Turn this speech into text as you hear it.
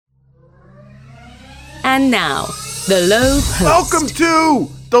And now, The Low Post. Welcome to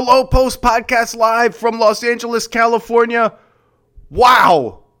The Low Post Podcast live from Los Angeles, California.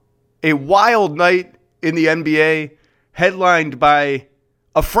 Wow. A wild night in the NBA, headlined by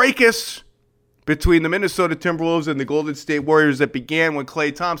a fracas between the Minnesota Timberwolves and the Golden State Warriors that began when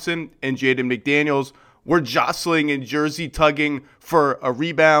Klay Thompson and Jaden McDaniels were jostling and jersey tugging for a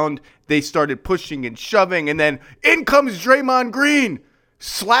rebound. They started pushing and shoving, and then in comes Draymond Green,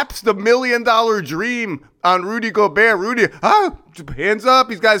 slaps the $1 million dream on Rudy Gobert. Rudy, hands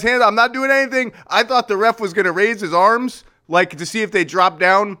up. He's got his hands up. I'm not doing anything. I thought the ref was going to raise his arms, like to see if they drop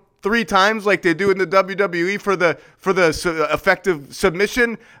down 3 times like they do in the WWE for the effective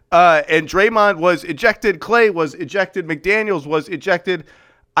submission. And Draymond was ejected. Klay was ejected. McDaniels was ejected.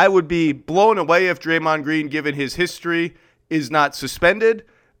 I would be blown away if Draymond Green, given his history, is not suspended.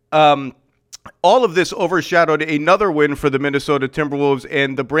 All of this overshadowed another win for the Minnesota Timberwolves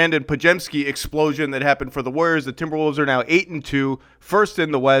and the Brandon Podziemski explosion that happened for the Warriors. The Timberwolves are now 8-2, first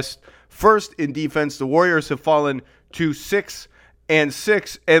in the West, first in defense. The Warriors have fallen to 6-6.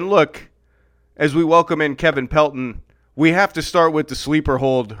 And look, as we welcome in Kevin Pelton, we have to start with the sleeper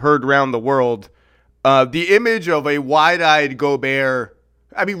hold heard around the world. The image of a wide-eyed Gobert.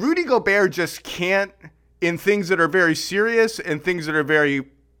 I mean, Rudy Gobert just can't, in things that are very serious and things that are very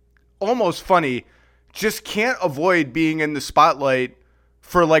almost funny, just can't avoid being in the spotlight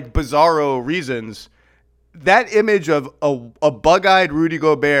for like bizarro reasons. That image of a bug-eyed Rudy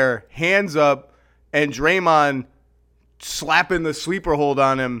Gobert, hands up, and Draymond slapping the sleeper hold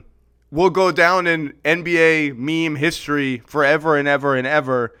on him will go down in NBA meme history forever and ever and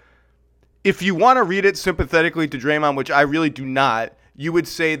ever. If you want to read it sympathetically to Draymond, which I really do not, you would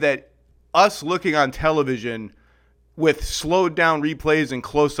say that us looking on television with slowed down replays and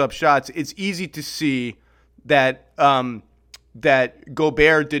close-up shots, it's easy to see that that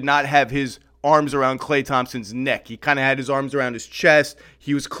Gobert did not have his arms around Klay Thompson's neck. He kind of had his arms around his chest.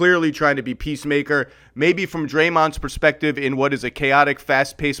 He was clearly trying to be peacemaker. Maybe from Draymond's perspective, in what is a chaotic,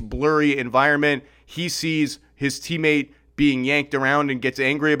 fast-paced, blurry environment, he sees his teammate being yanked around and gets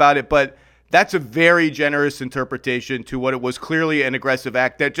angry about it. But that's a very generous interpretation to what it was clearly an aggressive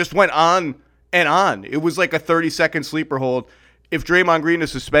act that just went on and on. It was like a 30-second sleeper hold. If Draymond Green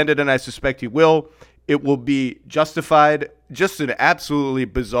is suspended, and I suspect he will, it will be justified. Just an absolutely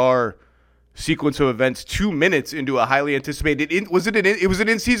bizarre sequence of events 2 minutes into a highly anticipated it was an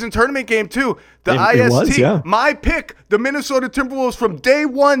in-season tournament game too. The IST, was, yeah. My pick, the Minnesota Timberwolves from day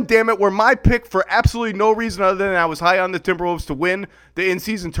one, damn it, were my pick for absolutely no reason other than I was high on the Timberwolves to win the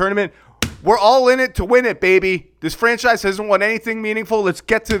in-season tournament. We're all in it to win it, baby. This franchise hasn't won anything meaningful. Let's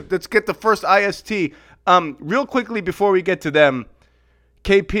get the first IST. Real quickly before we get to them,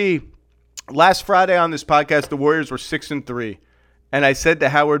 KP, last Friday on this podcast, the Warriors were 6-3, and I said to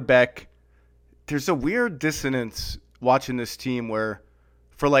Howard Beck, there's a weird dissonance watching this team where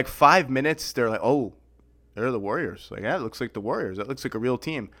for like 5 minutes they're like, oh, they're the Warriors. Like, yeah, it looks like the Warriors. That looks like a real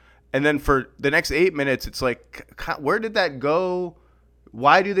team. And then for the next 8 minutes, it's like, where did that go?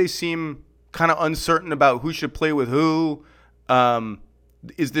 Why do they seem kind of uncertain about who should play with who?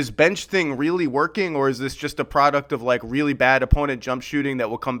 Is this bench thing really working, or is this just a product of like really bad opponent jump shooting that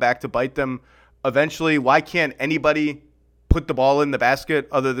will come back to bite them eventually? Why can't anybody put the ball in the basket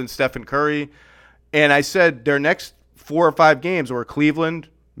other than Stephen Curry? And I said their next 4 or 5 games were Cleveland,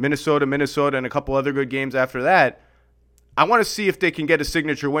 Minnesota, and a couple other good games after that. I want to see if they can get a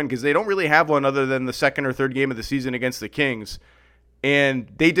signature win because they don't really have one other than the second or third game of the season against the Kings.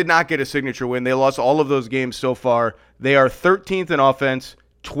 And they did not get a signature win. They lost all of those games so far. They are 13th in offense,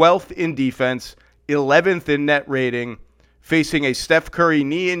 12th in defense, 11th in net rating, facing a Steph Curry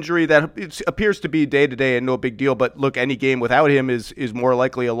knee injury that it appears to be day-to-day and no big deal. But look, any game without him is more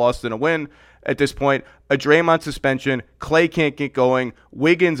likely a loss than a win at this point. A Draymond suspension. Klay can't get going.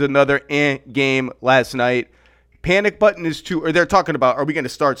 Wiggins, another game last night. Panic button is or they're talking about, are we going to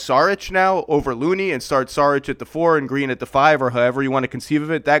start Saric now over Looney and start Saric at the 4 and Green at the 5, or however you want to conceive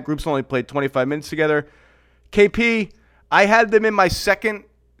of it? That group's only played 25 minutes together. KP, I had them in my second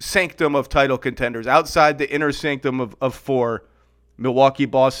sanctum of title contenders, outside the inner sanctum of 4. Milwaukee,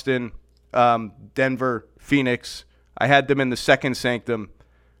 Boston, Denver, Phoenix. I had them in the second sanctum.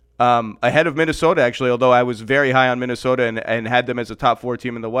 Ahead of Minnesota, actually, although I was very high on Minnesota and had them as a top 4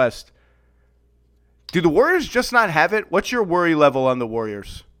 team in the West. Do the Warriors just not have it? What's your worry level on the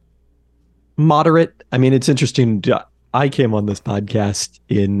Warriors? Moderate. I mean, it's interesting. I came on this podcast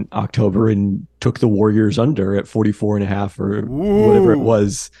in October and took the Warriors under at 44.5 or whatever it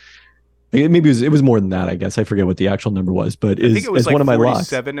was. Maybe it was more than that, I guess. I forget what the actual number was, but I think it was like one of my locks.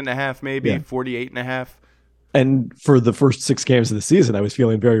 47.5, maybe 48.5. And for the first 6 games of the season, I was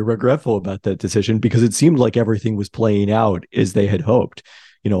feeling very regretful about that decision because it seemed like everything was playing out as they had hoped.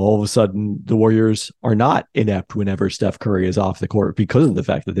 All of a sudden, the Warriors are not inept whenever Steph Curry is off the court because of the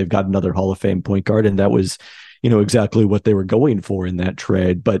fact that they've got another Hall of Fame point guard. And that was, exactly what they were going for in that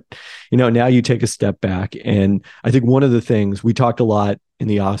trade. But, now you take a step back. And I think one of the things we talked a lot in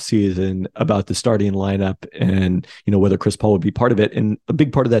the offseason about the starting lineup and, whether Chris Paul would be part of it. And a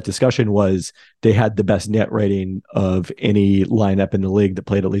big part of that discussion was they had the best net rating of any lineup in the league that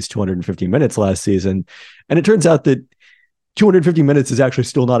played at least 250 minutes last season. And it turns out that 250 minutes is actually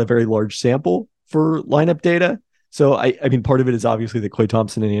still not a very large sample for lineup data. So I mean, part of it is obviously that Klay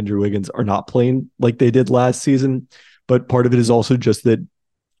Thompson and Andrew Wiggins are not playing like they did last season, but part of it is also just that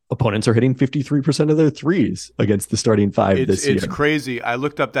opponents are hitting 53% of their threes against the starting five this year. It's crazy. I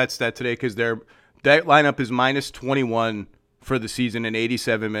looked up that stat today because that lineup is minus 21 for the season in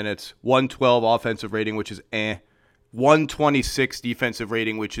 87 minutes, 112 offensive rating, which is 126 defensive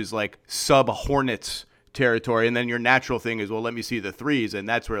rating, which is like sub Hornets territory. And then your natural thing is, well, let me see the threes. And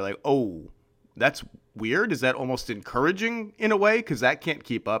that's where that's weird. Is that almost encouraging in a way? Because that can't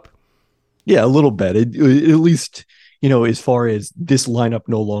keep up. Yeah, a little bit. At least, as far as this lineup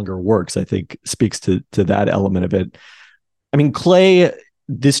no longer works, I think speaks to that element of it. I mean, Klay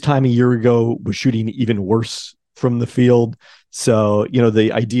this time a year ago was shooting even worse from the field. So,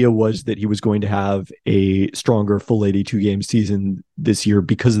 the idea was that he was going to have a stronger full 82 game season this year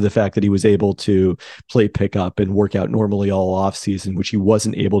because of the fact that he was able to play pickup and work out normally all off season, which he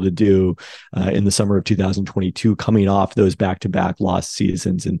wasn't able to do in the summer of 2022, coming off those back-to-back lost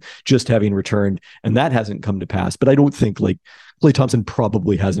seasons and just having returned. And that hasn't come to pass. But I don't think Klay Thompson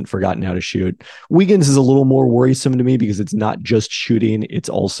probably hasn't forgotten how to shoot. Wiggins is a little more worrisome to me because it's not just shooting. It's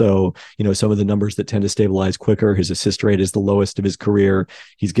also, some of the numbers that tend to stabilize quicker. His assist rate is the lowest of his career.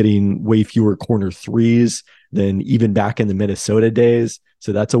 He's getting way fewer corner threes than even back in the Minnesota days.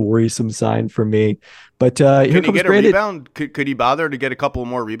 So that's a worrisome sign for me. But here Can he comes get Brandon. a rebound? Could he bother to get a couple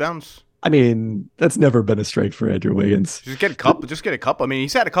more rebounds? I mean, that's never been a strength for Andrew Wiggins. Just get a couple. I mean,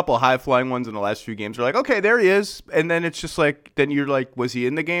 he's had a couple of high-flying ones in the last few games. We're like, okay, there he is. And then it's just like, then you're like, was he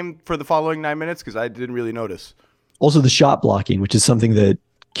in the game for the following 9 minutes? Because I didn't really notice. Also, the shot blocking, which is something that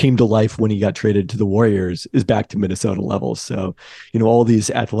came to life when he got traded to the Warriors, is back to Minnesota levels. So, all these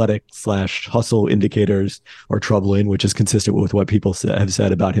athletic/hustle indicators are troubling, which is consistent with what people have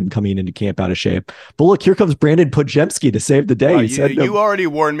said about him coming into camp out of shape. But look, here comes Brandon Podziemski to save the day. You already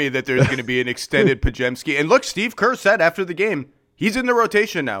warned me that there's going to be an extended Podziemski. And look, Steve Kerr said after the game, he's in the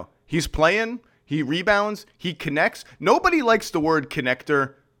rotation now. He's playing, he rebounds, he connects. Nobody likes the word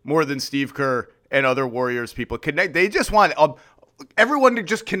connector more than Steve Kerr and other Warriors people. Connect. They just want everyone to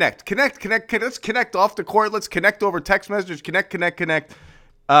just connect. Let's connect off the court. Let's connect over text messages. Connect.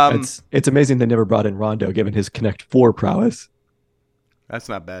 It's amazing they never brought in Rondo, given his Connect 4 prowess. That's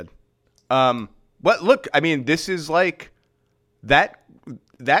not bad. But look, I mean, this is like that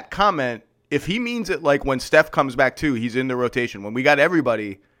comment. If he means it, like when Steph comes back too, he's in the rotation. When we got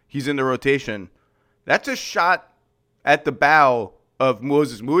everybody, he's in the rotation. That's a shot at the bow of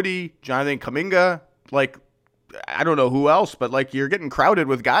Moses Moody, Jonathan Kuminga, like. I don't know who else, but like you're getting crowded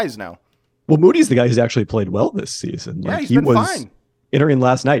with guys now. Well, Moody's the guy who's actually played well this season. Yeah, he was fine. Entering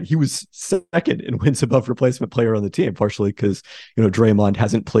last night, he was second in wins above replacement player on the team, partially because, Draymond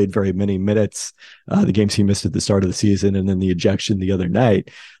hasn't played very many minutes, the games he missed at the start of the season, and then the ejection the other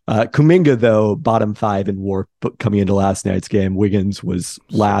night. Kuminga, though, bottom 5 in WARP coming into last night's game. Wiggins was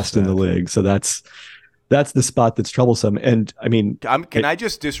last in the league. So that's the spot that's troublesome. And I mean, can I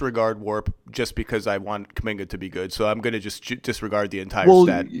just disregard WARP just because I want Kuminga to be good? So I'm going to just disregard the entire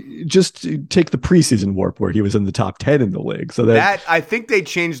stat. Just take the preseason WARP where he was in the top 10 in the league. So that I think they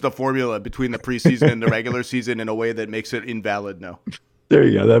changed the formula between the preseason and the regular season in a way that makes it invalid now. There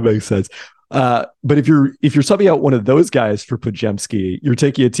you go. That makes sense. But if you're subbing out one of those guys for Podziemski, you're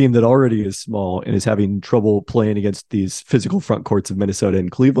taking a team that already is small and is having trouble playing against these physical front courts of Minnesota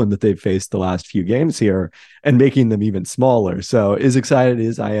and Cleveland that they've faced the last few games here and making them even smaller. So as excited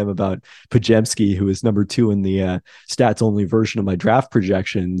as I am about Podziemski, who is number 2 in the stats only version of my draft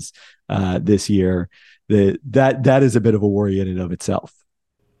projections this year, that is a bit of a worry in and of itself.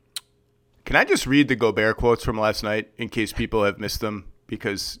 Can I just read the Gobert quotes from last night in case people have missed them?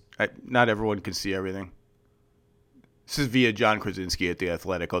 Because not everyone can see everything. This is via John Krasinski at The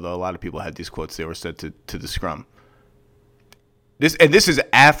Athletic, although a lot of people had these quotes. They were sent to the scrum. This is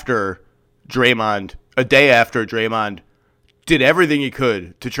after Draymond, a day after Draymond did everything he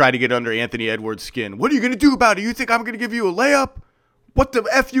could to try to get under Anthony Edwards' skin. What are you going to do about it? You think I'm going to give you a layup? What the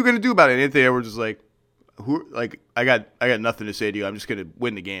F you going to do about it? And Anthony Edwards is like, I got nothing to say to you. I'm just gonna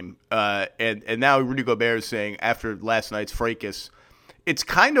win the game. And now Rudy Gobert is saying after last night's fracas, it's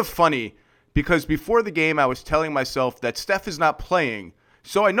kind of funny because before the game I was telling myself that Steph is not playing,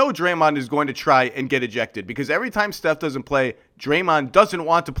 so I know Draymond is going to try and get ejected because every time Steph doesn't play, Draymond doesn't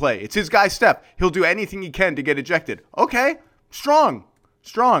want to play. It's his guy Steph. He'll do anything he can to get ejected. Okay, strong.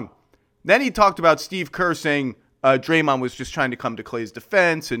 Then he talked about Steve Kerr saying Draymond was just trying to come to Clay's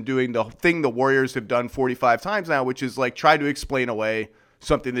defense and doing the thing the Warriors have done 45 times now, which is like try to explain away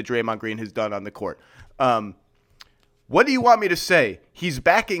something that Draymond Green has done on the court. What do you want me to say? He's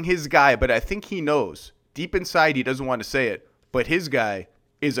backing his guy, but I think he knows. Deep inside, he doesn't want to say it, but his guy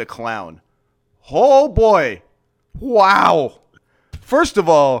is a clown. Oh, boy. Wow. First of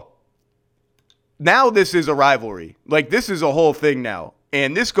all, now this is a rivalry. Like, this is a whole thing now.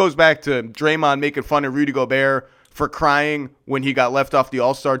 And this goes back to Draymond making fun of Rudy Gobert for crying when he got left off the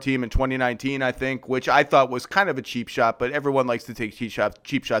All-Star team in 2019, I think, which I thought was kind of a cheap shot, but everyone likes to take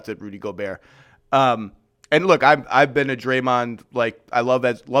cheap shots at Rudy Gobert. And look, I've been a Draymond, like, I love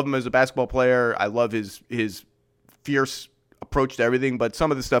him as a basketball player. I love his fierce approach to everything, but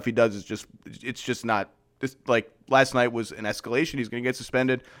some of the stuff he does is just not this. Like last night was an escalation. He's going to get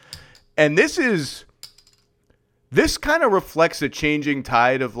suspended, and this kind of reflects a changing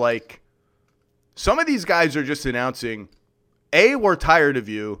tide of like some of these guys are just announcing, A, we're tired of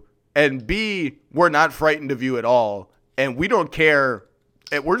you, and B, we're not frightened of you at all, and we don't care.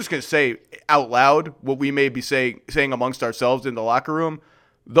 And we're just going to say out loud what we may be saying amongst ourselves in the locker room.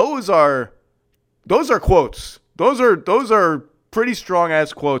 Those are quotes. Those are pretty strong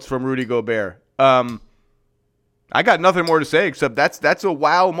ass quotes from Rudy Gobert. I got nothing more to say except that's a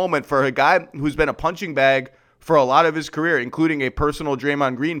wow moment for a guy who's been a punching bag for a lot of his career, including a personal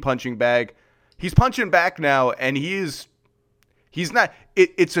Draymond Green punching bag. He's punching back now, and he's not.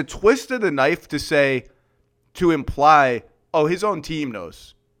 It's a twist of the knife to imply, oh, his own team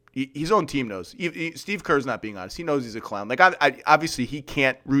knows. His own team knows. Steve Kerr's not being honest. He knows he's a clown. Like, obviously,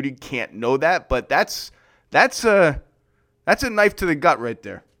 Rudy can't know that, but that's a knife to the gut right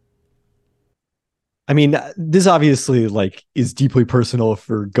there. I mean, this obviously like is deeply personal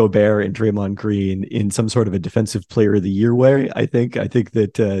for Gobert and Draymond Green in some sort of a defensive player of the year way. I think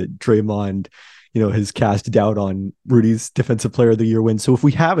that Draymond, has cast doubt on Rudy's defensive player of the year win. So if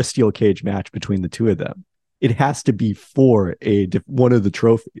we have a steel cage match between the two of them, it has to be for one of the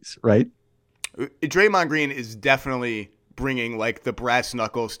trophies, right? Draymond Green is definitely bringing like the brass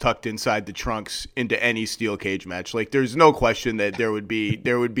knuckles tucked inside the trunks into any steel cage match. Like, there's no question that there would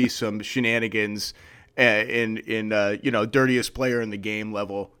be some shenanigans in dirtiest player in the game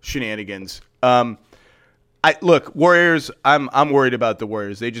level shenanigans. Warriors. I'm worried about the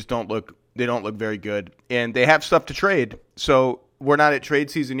Warriors. They just don't look very good, and they have stuff to trade. So we're not at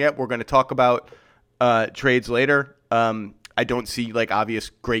trade season yet. We're going to talk about trades later. I don't see like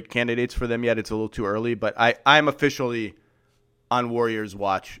obvious great candidates for them yet. It's a little too early, but I'm officially on Warriors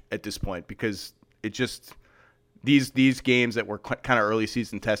watch at this point because it just these games that were kind of early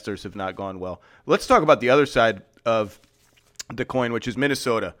season testers have not gone well. Let's talk about the other side of the coin, which is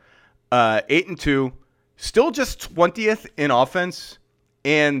Minnesota, 8-2, still just 20th in offense,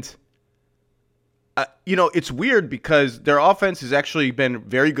 and it's weird because their offense has actually been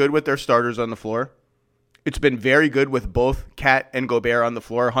very good with their starters on the floor. It's been very good with both Cat and Gobert on the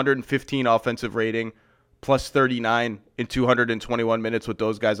floor. 115 offensive rating, plus 39 in 221 minutes with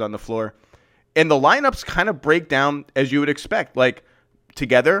those guys on the floor. And the lineups kind of break down as you would expect. Like,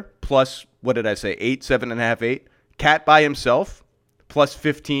 together, plus, what did I say, 8, 7.5, 8. Cat by himself, plus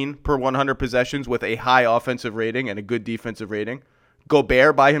 15 per 100 possessions with a high offensive rating and a good defensive rating.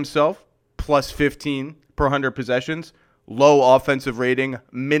 Gobert by himself, plus 15 per 100 possessions. Low offensive rating,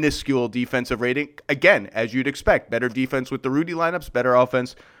 minuscule defensive rating. Again, as you'd expect, better defense with the Rudy lineups, better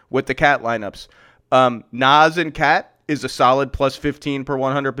offense with the Cat lineups. Nas and Cat is a solid plus 15 per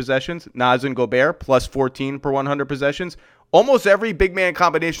 100 possessions. Nas and Gobert plus 14 per 100 possessions. Almost every big man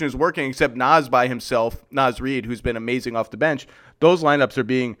combination is working except Nas by himself, Nas Reed, who's been amazing off the bench. Those lineups are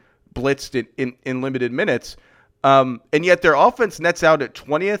being blitzed in limited minutes. And yet their offense nets out at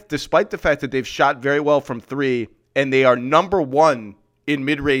 20th, despite the fact that they've shot very well from three, and they are number one in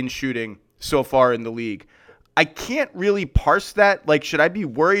mid-range shooting so far in the league. I can't really parse that. Like, should I be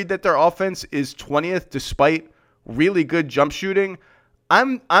worried that their offense is 20th despite really good jump shooting?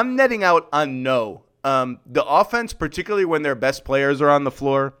 I'm netting out on no. The offense, particularly when their best players are on the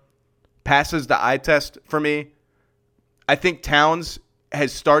floor, passes the eye test for me. I think Towns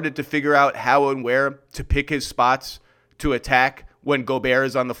has started to figure out how and where to pick his spots to attack when Gobert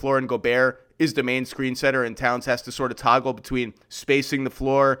is on the floor, and Gobert is the main screen setter, and Towns has to sort of toggle between spacing the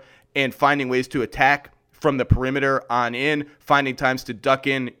floor and finding ways to attack from the perimeter on in, finding times to duck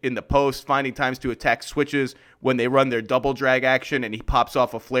in the post, finding times to attack switches when they run their double drag action and he pops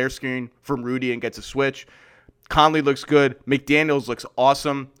off a flare screen from Rudy and gets a switch. Conley looks good. McDaniels looks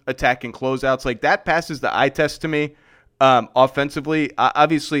awesome attacking closeouts. Like, that passes the eye test to me offensively.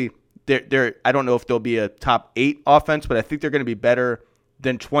 Obviously, they're I don't know if they'll be a top 8 offense, but I think they're going to be better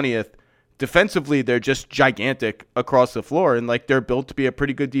than 20th. Defensively, they're just gigantic across the floor, and like, they're built to be a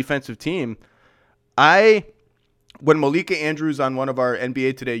pretty good defensive team. When Malika Andrews on one of our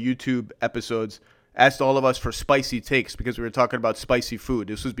NBA Today YouTube episodes asked all of us for spicy takes because we were talking about spicy food.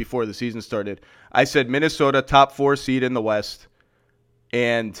 This was before the season started. I said Minnesota, top 4 seed in the West.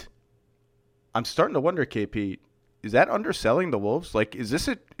 And I'm starting to wonder, KP, is that underselling the Wolves? Like,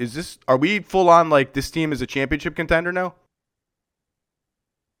 are we full on like this team is a championship contender now?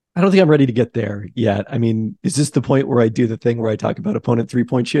 I don't think I'm ready to get there yet. I mean, is this the point where I do the thing where I talk about opponent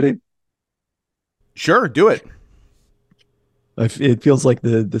 3-point shooting? Sure, do it. It feels like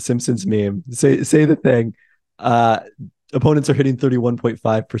the Simpsons meme. Say the thing. Opponents are hitting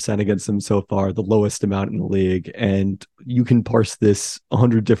 31.5% against them so far, the lowest amount in the league. And you can parse this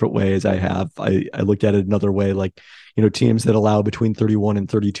 100 different ways. I looked at it another way, like, teams that allow between 31 and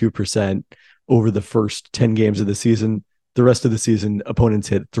 32% over the first 10 games of the season. The rest of the season, opponents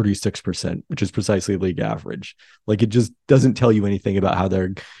hit 36%, which is precisely league average. Like, it just doesn't tell you anything about how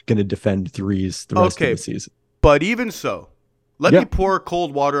they're going to defend threes the rest of the season. But even so, let me pour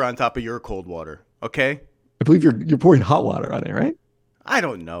cold water on top of your cold water, okay? I believe you're pouring hot water on it, right? I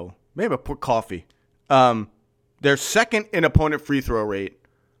don't know. Maybe I'll pour coffee. They're second in opponent free throw rate,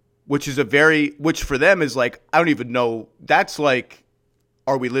 which for them is like, I don't even know. That's like,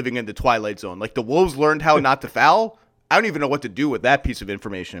 are we living in the Twilight Zone? Like, the Wolves learned how not to foul. I don't even know what to do with that piece of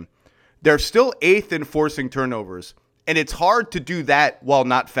information. They're still 8th in forcing turnovers, and it's hard to do that while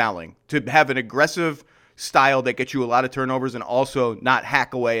not fouling, to have an aggressive style that gets you a lot of turnovers and also not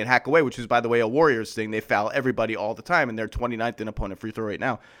hack away, which is, by the way, a Warriors thing. They foul everybody all the time, and they're 29th in opponent free throw rate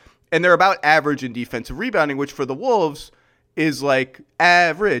now. And they're about average in defensive rebounding, which for the Wolves is like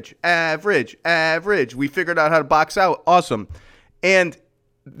average. We figured out how to box out. Awesome. And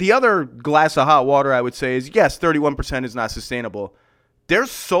the other glass of hot water I would say is, yes, 31% is not sustainable. They're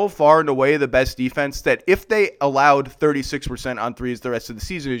so far and away the best defense that if they allowed 36% on threes the rest of the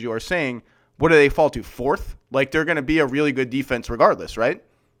season, as you are saying, what do they fall to? 4th? Like, they're going to be a really good defense regardless, right?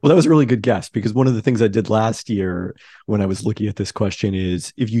 Well, that was a really good guess, because one of the things I did last year when I was looking at this question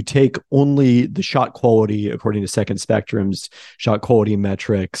is, if you take only the shot quality according to Second Spectrum's shot quality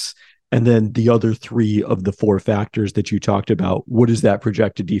metrics, and then the other 3 of the 4 factors that you talked about, what is that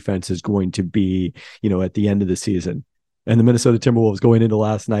projected defense is going to be, at the end of the season? And the Minnesota Timberwolves going into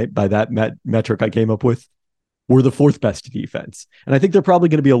last night, by that metric I came up with, were the 4th best defense. And I think they're probably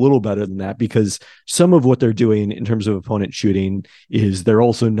going to be a little better than that, because some of what they're doing in terms of opponent shooting is they're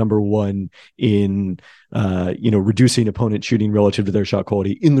also number 1 in, reducing opponent shooting relative to their shot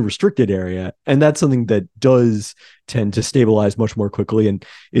quality in the restricted area. And that's something that does tend to stabilize much more quickly and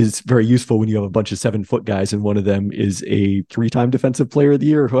is very useful when you have a bunch of 7-foot guys and one of them is a 3-time defensive player of the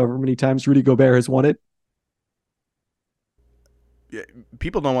year, however many times Rudy Gobert has won it. Yeah,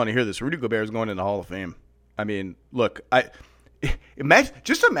 people don't want to hear this. Rudy Gobert is going in the Hall of Fame. I mean, look,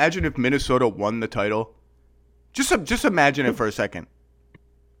 imagine if Minnesota won the title. Just imagine it for a second.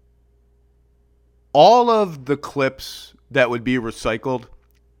 All of the clips that would be recycled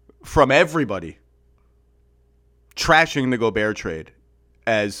from everybody trashing the Gobert trade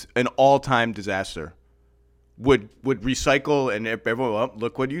as an all-time disaster would recycle, and everyone,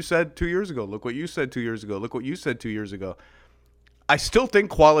 look what you said 2 years ago. Look what you said 2 years ago. Look what you said 2 years ago. I still think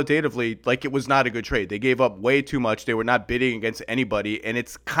qualitatively, like, it was not a good trade. They gave up way too much. They were not bidding against anybody, and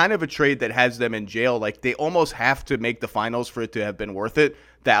it's kind of a trade that has them in jail. Like, they almost have to make the finals for it to have been worth it,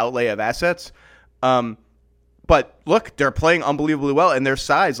 the outlay of assets. But look, they're playing unbelievably well, and their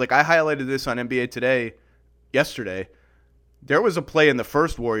size. Like, I highlighted this on NBA Today yesterday. There was a play in the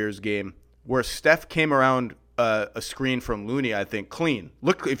first Warriors game where Steph came around a screen from Looney, I think, clean.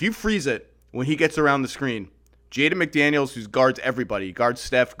 Look, if you freeze it when he gets around the screen, Jaden McDaniels, who guards everybody, guards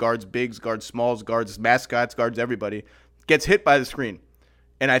Steph, guards bigs, guards smalls, guards mascots, guards everybody, gets hit by the screen.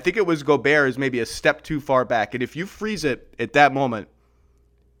 And I think it was Gobert is maybe a step too far back. And if you freeze it at that moment,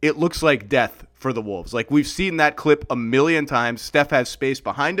 it looks like death for the Wolves. Like, we've seen that clip a million times. Steph has space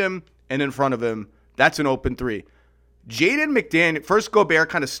behind him and in front of him. That's an open 3. Jaden McDaniels, first Gobert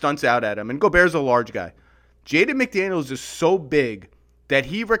kind of stunts out at him, and Gobert's a large guy. Jaden McDaniels is so big that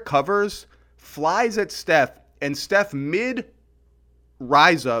he recovers, flies at Steph, and Steph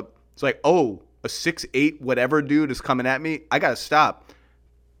mid-rise up, it's like, oh, a 6'8", whatever dude is coming at me. I got to stop.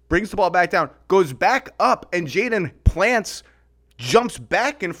 brings the ball back down, goes back up, and Jaden plants, jumps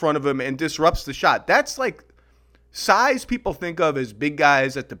back in front of him and disrupts the shot. That's like size people think of as big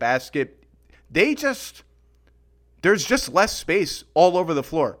guys at the basket. There's just less space all over the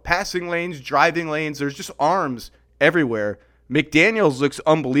floor. Passing lanes, driving lanes, there's just arms everywhere. McDaniels looks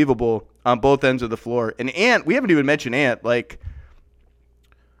unbelievable on both ends of the floor. And Ant, we haven't even mentioned Ant. Like,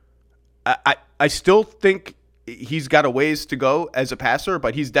 I still think he's got a ways to go as a passer,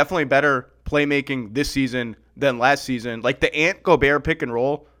 but he's definitely better playmaking this season than last season. Like, the Ant Gobert pick and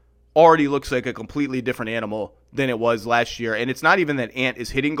roll already looks like a completely different animal than it was last year. And it's not even that Ant is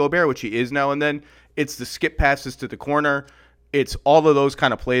hitting Gobert, which he is now and then. It's the skip passes to the corner. It's all of those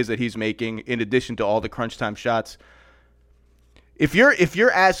kind of plays that he's making in addition to all the crunch time shots. If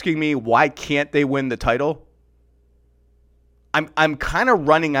you're asking me why can't they win the title, I'm kind of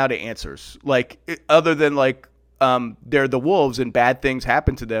running out of answers. Like, other than like they're the Wolves and bad things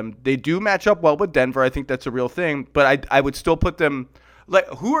happen to them. They do match up well with Denver. I think that's a real thing. But I would still put them. Like,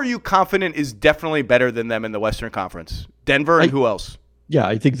 who are you confident is definitely better than them in the Western Conference? Denver and who else? Yeah,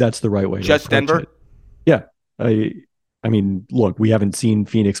 I think that's the right way. Just Denver? It. Yeah. I mean, look, we haven't seen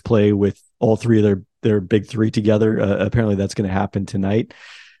Phoenix play with all three of their big three together. Apparently that's going to happen tonight.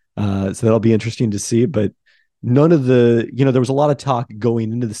 So that'll be interesting to see. But none of there was a lot of talk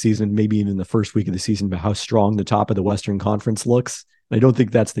going into the season, maybe even the first week of the season, about how strong the top of the Western Conference looks. I don't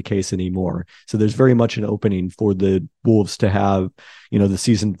think that's the case anymore. So there's very much an opening for the Wolves to have, the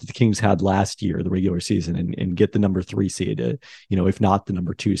season that the Kings had last year, the regular season, and get the number 3 seed, if not the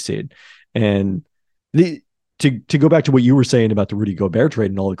number 2 seed. And to go back to what you were saying about the Rudy Gobert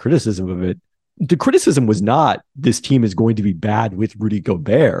trade and all the criticism of it, the criticism was not this team is going to be bad with Rudy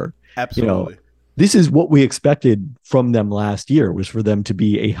Gobert. Absolutely. This is what we expected from them last year, was for them to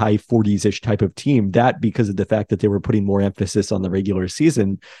be a high 40s-ish type of team. That, because of the fact that they were putting more emphasis on the regular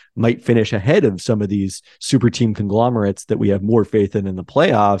season, might finish ahead of some of these super team conglomerates that we have more faith in the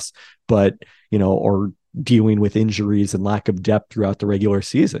playoffs, but, are dealing with injuries and lack of depth throughout the regular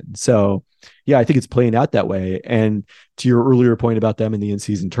season. So, yeah, I think it's playing out that way. And to your earlier point about them in the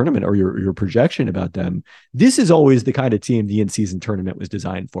in-season tournament, or your projection about them, this is always the kind of team the in-season tournament was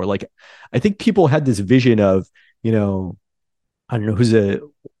designed for. Like, I think people had this vision of, I don't know, who's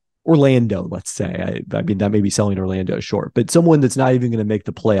Orlando, let's say. I mean, that may be selling Orlando short, but someone that's not even going to make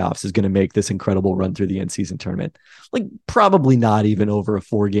the playoffs is going to make this incredible run through the in-season tournament. Like, probably not even over a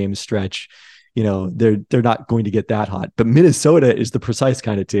 4-game stretch. They're not going to get that hot. But Minnesota is the precise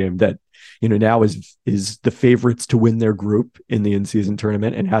kind of team that, now is the favorites to win their group in the in-season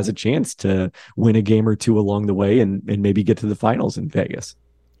tournament and has a chance to win a game or two along the way and maybe get to the finals in Vegas.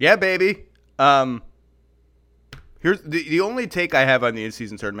 Yeah, baby. Here's the only take I have on the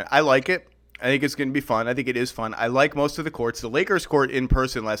in-season tournament. I like it. I think it's going to be fun. I think it is fun. I like most of the courts. The Lakers court in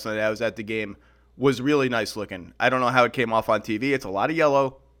person last night, I was at the game, was really nice looking. I don't know how it came off on TV. It's a lot of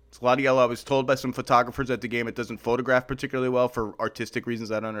yellow. I was told by some photographers at the game it doesn't photograph particularly well for artistic reasons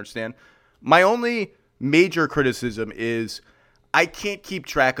I don't understand. My only major criticism is I can't keep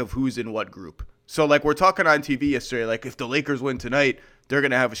track of who's in what group. So, like, we're talking on TV yesterday, like, if the Lakers win tonight, they're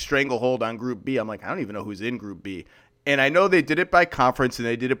going to have a stranglehold on Group B. I'm like, I don't even know who's in Group B. And I know they did it by conference and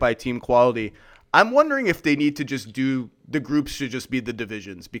they did it by team quality. I'm wondering if they need to just do the groups should just be the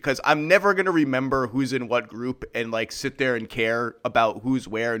divisions, because I'm never going to remember who's in what group and, like, sit there and care about who's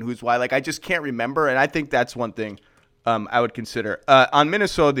where and who's why. Like, I just can't remember. And I think that's one thing I would consider. On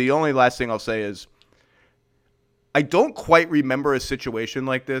Minnesota, the only last thing I'll say is I don't quite remember a situation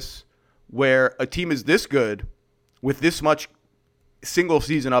like this where a team is this good with this much single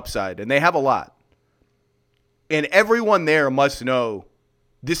season upside, and they have a lot. And everyone there must know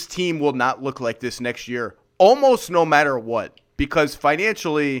this team will not look like this next year, almost no matter what, because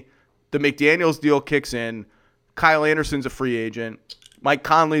financially the McDaniels deal kicks in. Kyle Anderson's a free agent. Mike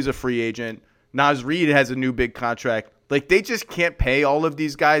Conley's a free agent. Naz Reid has a new big contract. Like, they just can't pay all of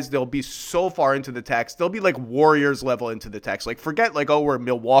these guys. They'll be so far into the tax. They'll be like Warriors level into the tax. Like, forget like, oh, we're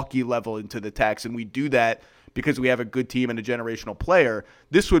Milwaukee level into the tax, and we do that because we have a good team and a generational player.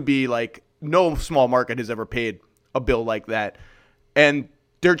 This would be like no small market has ever paid a bill like that. And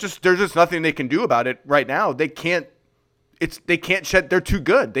there's just nothing they can do about it right now. They can't shed. They're too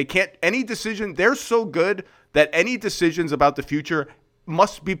good. They can't, any decision. They're so good that any decisions about the future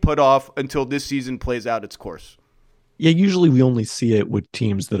must be put off until this season plays out its course. Yeah, usually we only see it with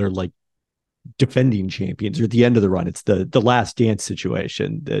teams that are like defending champions or at the end of the run. It's the last dance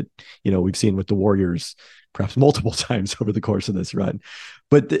situation that, we've seen with the Warriors perhaps multiple times over the course of this run.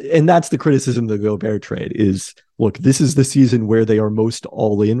 But, and that's the criticism of the Gobert trade is, look, this is the season where they are most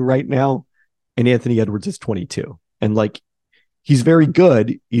all in right now. And Anthony Edwards is 22. And like, He's very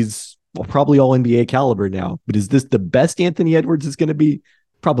good. He's probably all NBA caliber now. But is this the best Anthony Edwards is going to be?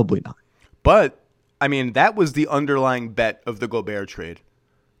 Probably not. But, I mean, that was the underlying bet of the Gobert trade.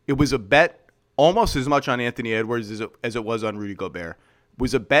 It was a bet almost as much on Anthony Edwards as it was on Rudy Gobert. It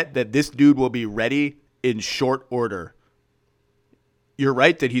was a bet that this dude will be ready in short order. You're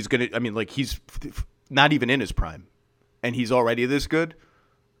right that he's going to, I mean, like, he's not even in his prime, and he's already this good.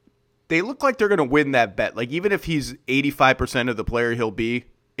 They look like they're going to win that bet. Like, even if he's 85% of the player he'll be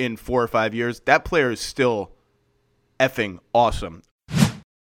in 4 or 5 years, that player is still effing awesome.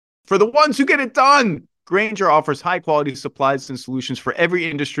 For the ones who get it done, Grainger offers high-quality supplies and solutions for every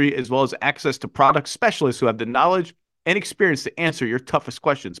industry, as well as access to product specialists who have the knowledge and experience to answer your toughest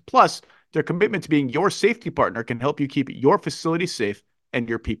questions. Plus, their commitment to being your safety partner can help you keep your facility safe and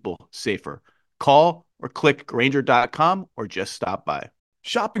your people safer. Call or click Grainger.com or just stop by.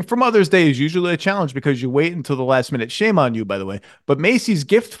 Shopping for Mother's Day is usually a challenge because you wait until the last minute. Shame on you, by the way. But Macy's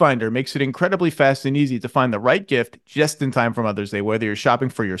Gift Finder makes it incredibly fast and easy to find the right gift just in time for Mother's Day. Whether you're shopping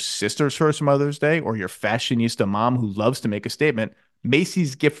for your sister's first Mother's Day or your fashionista mom who loves to make a statement,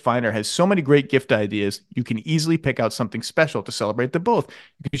 Macy's Gift Finder has so many great gift ideas, you can easily pick out something special to celebrate them both.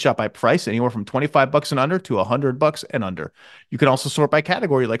 You can shop by price, anywhere from $25 and under to $100 and under. You can also sort by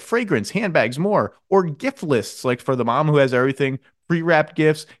category like fragrance, handbags, more, or gift lists like for the mom who has everything. Pre-wrapped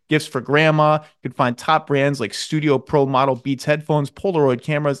gifts, gifts for grandma. You can find top brands like Studio Pro model Beats headphones, Polaroid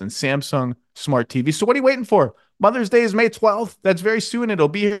cameras, and Samsung smart TVs. So what are you waiting for? Mother's Day is May 12th. That's very soon. It'll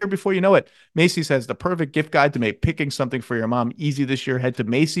be here before you know it. Macy's has the perfect gift guide to make picking something for your mom easy this year. Head to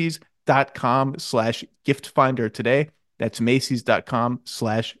Macy's.com/gift finder today. That's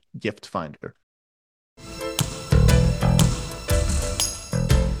Macy's.com/gift finder.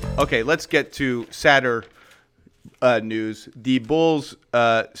 Okay, let's get to sadder news. The Bulls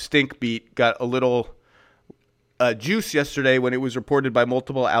stink beat got a little juice yesterday when it was reported by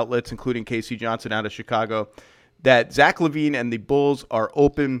multiple outlets, including Casey Johnson out of Chicago, that Zach LaVine and the Bulls are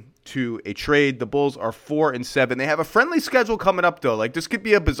open to a trade. The Bulls are 4-7. They have a friendly schedule coming up, though. Like, this could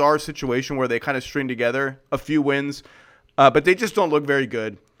be a bizarre situation where they kind of string together a few wins, but they just don't look very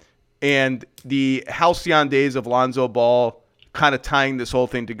good. And the halcyon days of Lonzo Ball kind of tying this whole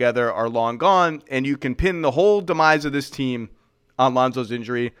thing together are long gone, and you can pin the whole demise of this team on Lonzo's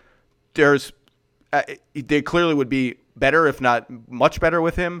injury. They clearly would be better, if not much better,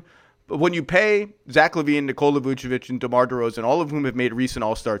 with him. But when you pay Zach LaVine, Nikola Vucevic, and DeMar DeRozan, all of whom have made recent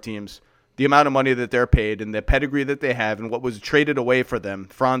All-Star teams, the amount of money that they're paid and the pedigree that they have and what was traded away for them,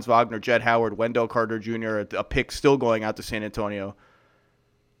 Franz Wagner, Jett Howard, Wendell Carter Jr., a pick still going out to San Antonio,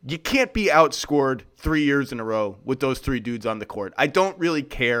 you can't be outscored 3 years in a row with those three dudes on the court. I don't really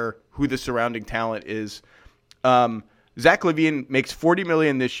care who the surrounding talent is. Zach LaVine makes $40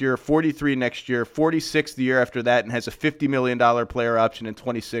 million this year, $43 next year, $46 the year after that, and has a $50 million player option in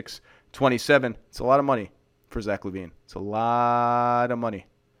 26, 27. It's a lot of money for Zach LaVine. It's a lot of money.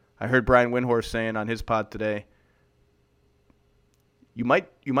 I heard Brian Windhorst saying on his pod today, you might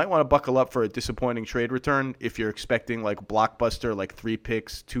want to buckle up for a disappointing trade return if you're expecting like blockbuster, like 3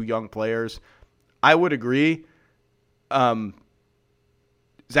 picks, 2 young players. I would agree. Zach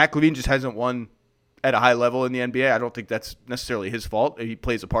LaVine just hasn't won at a high level in the NBA. I don't think that's necessarily his fault. He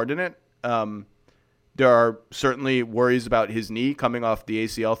plays a part in it. There are certainly worries about his knee coming off the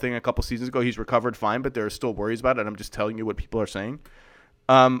ACL thing a couple seasons ago. He's recovered fine, but there are still worries about it. I'm just telling you what people are saying.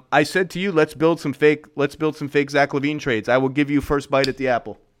 I said to you, let's build some fake Zach LaVine trades. I will give you first bite at the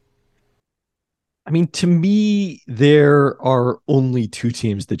apple. I mean, to me, there are only 2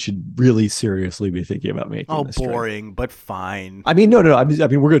 teams that should really seriously be thinking about making this boring, trade. but fine. I mean, no. I mean,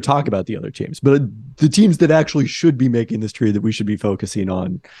 we're going to talk about the other teams, but the teams that actually should be making this trade that we should be focusing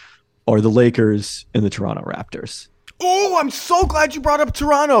on are the Lakers and the Toronto Raptors. Oh, I'm so glad you brought up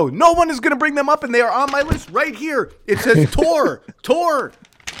Toronto. No one is going to bring them up, and they are on my list right here. It says Tor.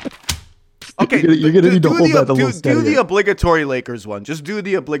 Okay, you're going to need to hold that a little steadier. Do the obligatory Lakers one. Just do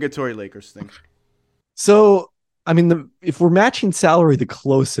the obligatory Lakers thing. So, I mean, if we're matching salary the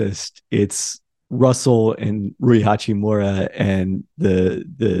closest, it's Russell and Rui Hachimura and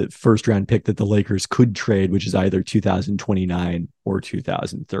the first round pick that the Lakers could trade, which is either 2029 or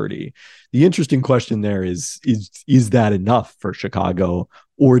 2030. The interesting question there is that enough for Chicago,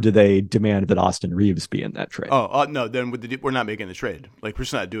 or do they demand that Austin Reeves be in that trade? No, then we're not making the trade. Like, we're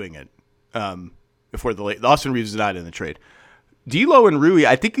just not doing it. If we're the Austin Reeves is not in the trade. D'Lo and Rui,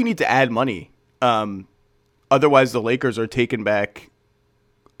 I think you need to add money. Otherwise, the Lakers are taking back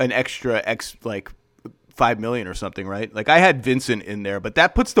an extra like $5 million or something, right? Like, I had Vincent in there, but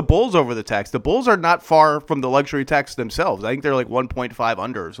that puts the Bulls over the tax. The Bulls are not far from the luxury tax themselves. I think they're like 1.5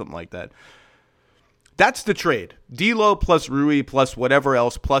 under or something like that. That's the trade. D'Lo plus Rui plus whatever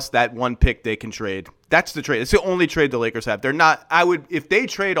else plus that one pick they can trade. That's the trade. It's the only trade the Lakers have. They're not. If they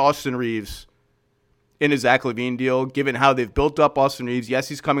trade Austin Reeves in a Zach LaVine deal, given how they've built up Austin Reeves. Yes,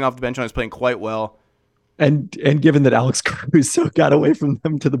 he's coming off the bench and he's playing quite well. And given that Alex Caruso got away from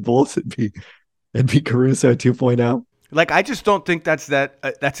them to the Bulls, it'd be Caruso 2.0. Like, I just don't think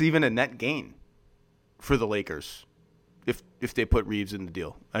that's even a net gain for the Lakers if they put Reeves in the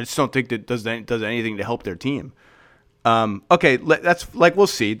deal. I just don't think that does anything to help their team. Okay, that's like, we'll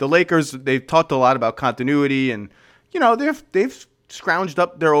see. The Lakers, they've talked a lot about continuity, and they've scrounged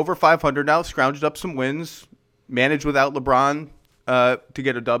up. They're over 500 now. Scrounged up some wins. Managed without LeBron to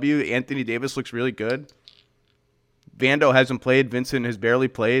get a W. Anthony Davis looks really good. Vando hasn't played. Vincent has barely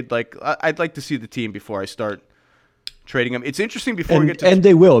played. Like, I'd like to see the team before I start trading them. It's interesting before we get to... And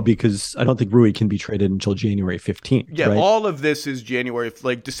they will, because I don't think Rui can be traded until January 15th. Yeah, right? All of this is January,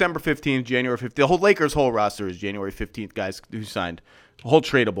 like December 15th, January 15th. The whole Lakers' whole roster is January 15th, guys who signed. A whole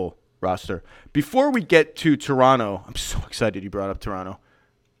tradable roster. Before we get to Toronto, I'm so excited you brought up Toronto.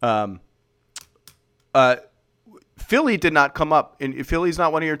 Philly did not come up. And Philly's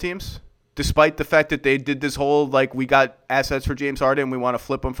not one of your teams? Despite the fact that they did this whole, like, we got assets for James Harden, we want to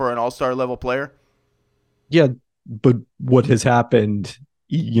flip him for an all-star level player? Yeah, but what has happened,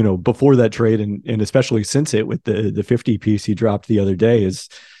 before that trade and especially since it with the 50 piece he dropped the other day is,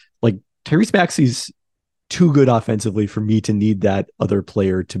 like, Tyrese Maxey's too good offensively for me to need that other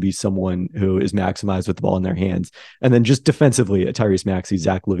player to be someone who is maximized with the ball in their hands. And then just defensively at Tyrese Maxey,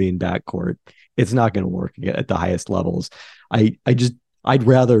 Zach LaVine backcourt, it's not going to work at the highest levels. I'd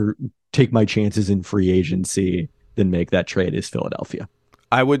rather take my chances in free agency than make that trade as Philadelphia.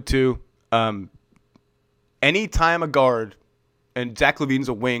 I would too. Anytime a guard, and Zach LaVine's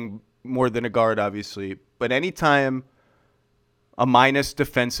a wing more than a guard, obviously, but anytime a minus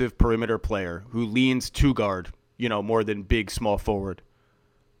defensive perimeter player who leans to guard, more than big, small forward,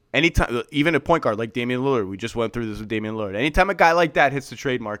 anytime, even a point guard like Damian Lillard, we just went through this with Damian Lillard, anytime a guy like that hits the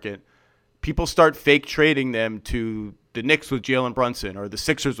trade market, people start fake trading them to the Knicks with Jalen Brunson or the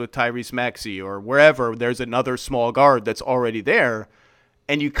Sixers with Tyrese Maxey or wherever there's another small guard that's already there.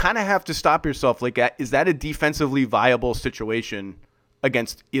 And you kind of have to stop yourself. Like, is that a defensively viable situation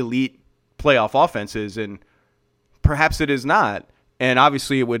against elite playoff offenses? And perhaps it is not. And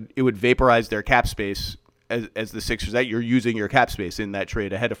obviously it would vaporize their cap space as the Sixers, that you're using your cap space in that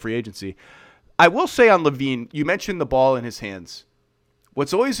trade ahead of free agency. I will say on LaVine, you mentioned the ball in his hands.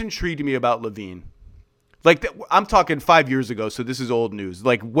 What's always intrigued me about LaVine, like, I'm talking 5 years ago, so this is old news,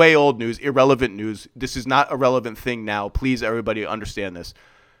 like way old news, irrelevant news. This is not a relevant thing now. Please, everybody, understand this.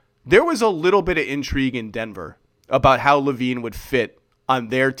 There was a little bit of intrigue in Denver about how LaVine would fit on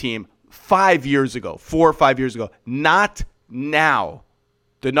their team 5 years ago, 4 or 5 years ago. Not now.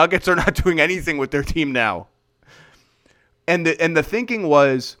 The Nuggets are not doing anything with their team now. And the thinking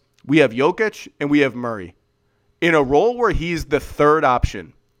was, we have Jokic and we have Murray in a role where he's the third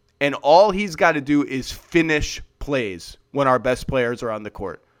option. And all he's got to do is finish plays when our best players are on the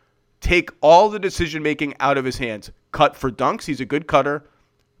court. Take all the decision-making out of his hands. Cut for dunks. He's a good cutter.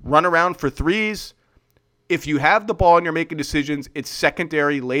 Run around for threes. If you have the ball and you're making decisions, it's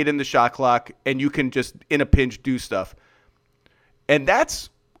secondary, late in the shot clock, and you can just, in a pinch, do stuff. And that's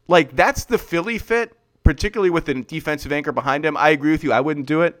the Philly fit, particularly with a defensive anchor behind him. I agree with you. I wouldn't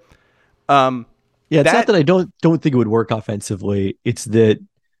do it. It's not that I don't think it would work offensively. It's that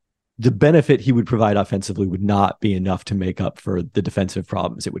the benefit he would provide offensively would not be enough to make up for the defensive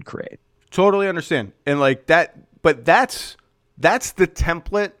problems it would create. Totally understand. And like that, but that's the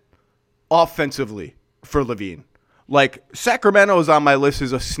template offensively for LaVine. Like, Sacramento is on my list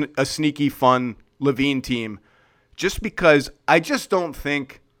as a sneaky, fun LaVine team, just because I just don't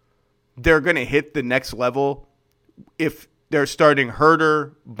think they're going to hit the next level if they're starting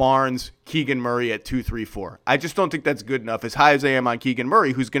Herter, Barnes, Keegan Murray at 2, 3, 4. I just don't think that's good enough. As high as I am on Keegan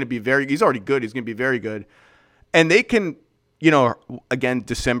Murray, who's going to be he's already good. He's going to be very good. And they can, again,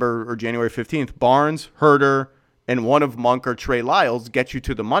 December or January 15th, Barnes, Herter, and one of Monk or Trey Lyles get you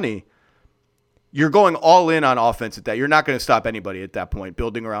to the money. You're going all in on offense at that. You're not going to stop anybody at that point,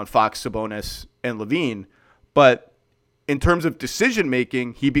 building around Fox, Sabonis, and LaVine. But in terms of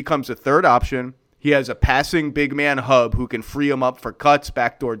decision-making, he becomes a third option. He has a passing big man hub who can free him up for cuts,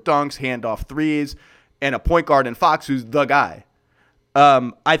 backdoor dunks, handoff threes, and a point guard in Fox who's the guy.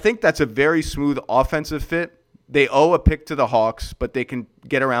 I think that's a very smooth offensive fit. They owe a pick to the Hawks, but they can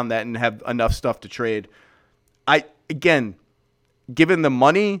get around that and have enough stuff to trade. Again, given the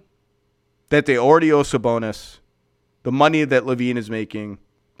money that they already owe Sabonis, the money that LaVine is making,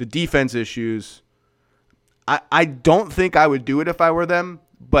 the defense issues, I don't think I would do it if I were them,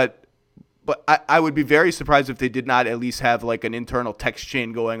 but But I would be very surprised if they did not at least have like an internal text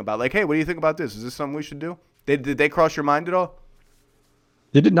chain going about like, hey, what do you think about this? Is this something we should do? Did they cross your mind at all?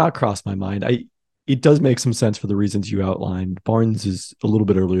 They did not cross my mind. It does make some sense for the reasons you outlined. Barnes is a little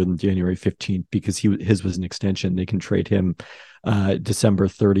bit earlier than January 15th because his was an extension. They can trade him December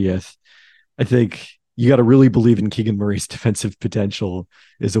 30th. I think you got to really believe in Keegan Murray's defensive potential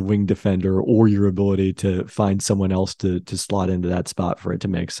as a wing defender, or your ability to find someone else to slot into that spot for it to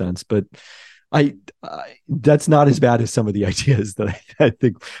make sense. But I that's not as bad as some of the ideas that I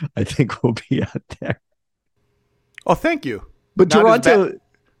think will be out there. Oh, thank you. But Not Toronto,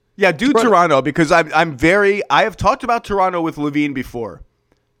 yeah, do Toronto, because I have talked about Toronto with Levine before.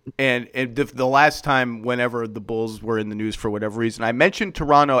 And the last time, whenever the Bulls were in the news for whatever reason, I mentioned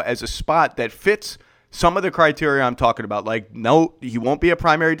Toronto as a spot that fits some of the criteria I'm talking about. Like, no, he won't be a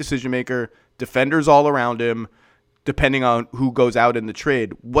primary decision maker, defenders all around him, depending on who goes out in the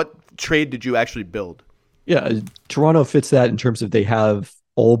trade. What trade did you actually build? Yeah, Toronto fits that in terms of they have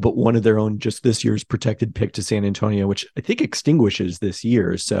all but one of their own just this year's protected pick to San Antonio, which I think extinguishes this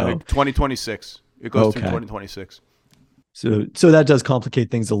year. So like 2026. It goes through 2026. So that does complicate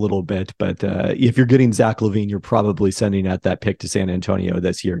things a little bit. But if you're getting Zach LaVine, you're probably sending out that pick to San Antonio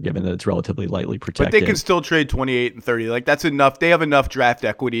this year, given that it's relatively lightly protected. But they can still trade 28 and 30. Like, that's enough. They have enough draft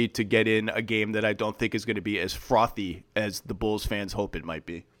equity to get in a game that I don't think is going to be as frothy as the Bulls fans hope it might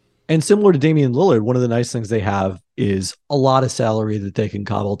be. And similar to Damian Lillard, one of the nice things they have is a lot of salary that they can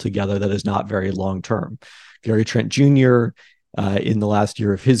cobble together that is not very long-term. Gary Trent Jr. In the last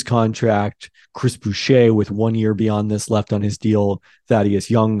year of his contract, Chris Boucher with 1 year beyond this left on his deal,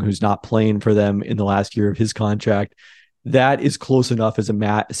 Thaddeus Young, who's not playing for them in the last year of his contract. That is close enough as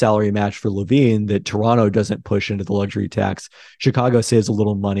a salary match for Levine that Toronto doesn't push into the luxury tax. Chicago saves a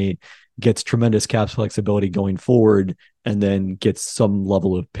little money, gets tremendous cap flexibility going forward, and then gets some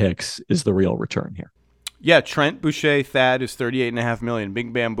level of picks is the real return here. Yeah, Trent, Boucher, Thad is $38.5 million.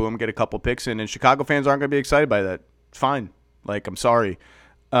 Bing, bam, boom, get a couple picks in, and Chicago fans aren't going to be excited by that. Fine. Like, I'm sorry.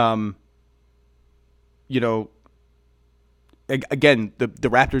 Again, the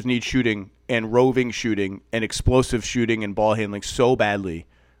Raptors need shooting and roving shooting and explosive shooting and ball handling so badly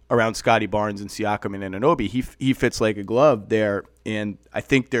around Scotty Barnes and Siakam and Anunoby. He fits like a glove there, and I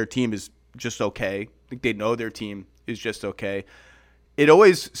think their team is just okay. I think they know their team is just okay. It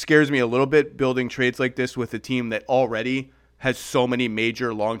always scares me a little bit building trades like this with a team that already has so many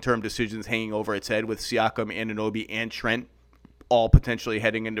major long-term decisions hanging over its head with Siakam, Anunoby, and Trent all potentially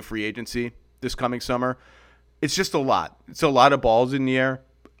heading into free agency this coming summer. It's just a lot. It's a lot of balls in the air.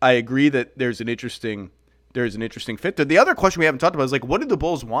 I agree that there's an interesting fit there. The other question we haven't talked about is, like, what do the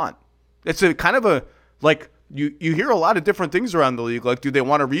Bulls want? It's a kind of a, like, you hear a lot of different things around the league. Like, do they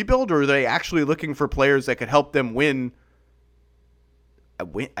want to rebuild, or are they actually looking for players that could help them win?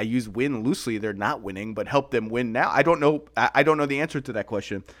 I use win loosely. They're not winning, but help them win now. I don't know. I don't know the answer to that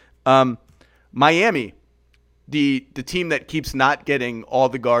question. Miami, the team that keeps not getting all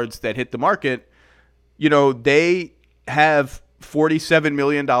the guards that hit the market, they have $47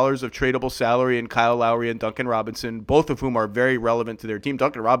 million of tradable salary in Kyle Lowry and Duncan Robinson, both of whom are very relevant to their team.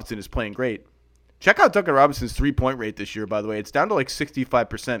 Duncan Robinson is playing great. Check out Duncan Robinson's three-point rate this year, by the way. It's down to like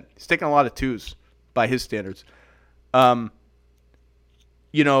 65%. He's taking a lot of twos by his standards. And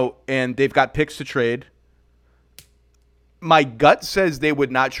they've got picks to trade. My gut says they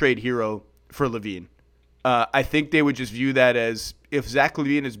would not trade Hero for Levine. I think they would just view that as, if Zach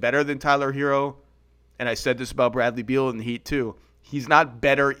LaVine is better than Tyler Hero, and I said this about Bradley Beal in the Heat too, he's not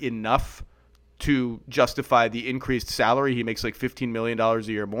better enough to justify the increased salary. He makes like $15 million a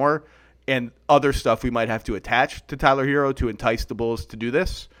year more, and other stuff we might have to attach to Tyler Hero to entice the Bulls to do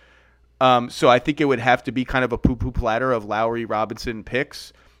this. So I think it would have to be kind of a poo-poo platter of Lowry, Robinson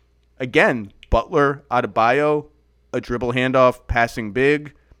picks. Again, Butler, Adebayo, a dribble handoff, passing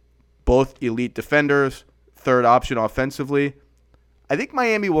big, both elite defenders, third option offensively. I think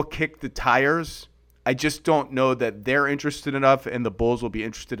Miami will kick the tires. I just don't know that they're interested enough and the Bulls will be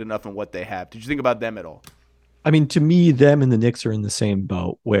interested enough in what they have. Did you think about them at all? I mean, to me, them and the Knicks are in the same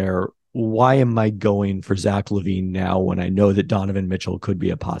boat where, why am I going for Zach LaVine now when I know that Donovan Mitchell could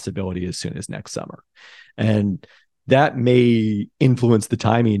be a possibility as soon as next summer? And that may influence the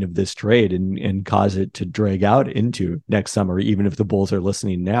timing of this trade and cause it to drag out into next summer, even if the Bulls are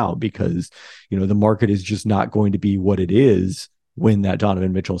listening now, because, the market is just not going to be what it is when that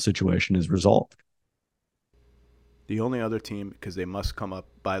Donovan Mitchell situation is resolved. The only other team, because they must come up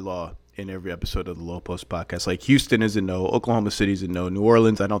by law in every episode of the Low Post podcast, like Houston is a no, Oklahoma City's a no, New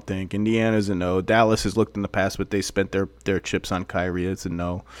Orleans, I don't think, Indiana's a no, Dallas has looked in the past, but they spent their chips on Kyrie. It's a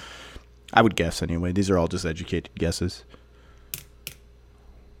no. I would guess anyway. These are all just educated guesses.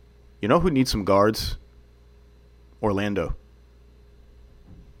 You know who needs some guards? Orlando.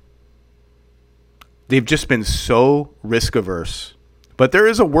 They've just been so risk averse. But there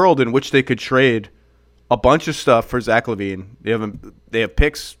is a world in which they could trade a bunch of stuff for Zach LaVine. They have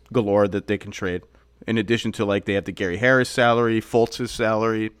picks galore that they can trade. In addition to, like, they have the Gary Harris salary, Fultz's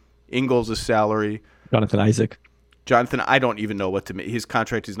salary, Ingles' salary. Jonathan Isaac. Jonathan, I don't even know what to make. His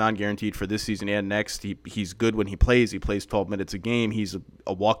contract is non-guaranteed for this season and next. He's good when he plays. He plays 12 minutes a game. He's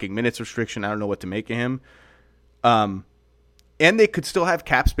a walking minutes restriction. I don't know what to make of him. And they could still have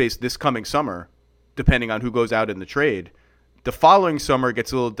cap space this coming summer, depending on who goes out in the trade. The following summer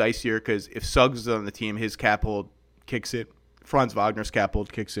gets a little dicier because if Suggs is on the team, his cap hold kicks in. Franz Wagner's cap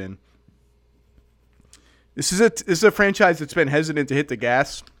hold kicks in. This is a franchise that's been hesitant to hit the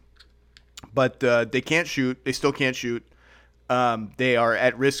gas, but they can't shoot. They still can't shoot. They are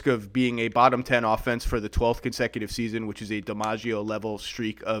at risk of being a bottom 10 offense for the 12th consecutive season, which is a DiMaggio-level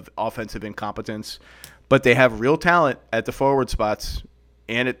streak of offensive incompetence. But they have real talent at the forward spots,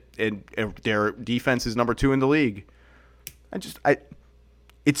 and their defense is number 2 in the league.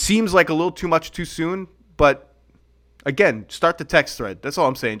 It seems like a little too much too soon, but again, start the text thread. That's all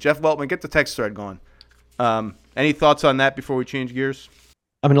I'm saying. Jeff Weltman, get the text thread going. Any thoughts on that before we change gears?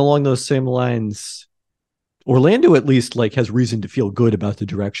 I mean, along those same lines, Orlando at least like has reason to feel good about the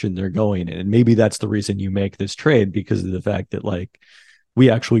direction they're going in. And maybe that's the reason you make this trade, because of the fact that like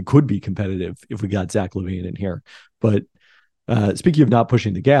we actually could be competitive if we got Zach LaVine in here. But speaking of not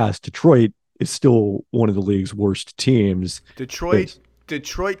pushing the gas, Detroit is still one of the league's worst teams.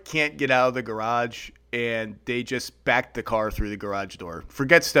 Detroit can't get out of the garage, and they just backed the car through the garage door.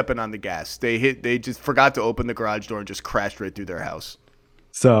 Forget stepping on the gas. They just forgot to open the garage door and just crashed right through their house.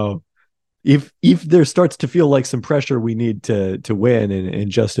 So if there starts to feel like some pressure we need to win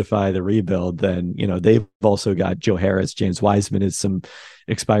and justify the rebuild, then, you know, they've also got Joe Harris, James Wiseman is some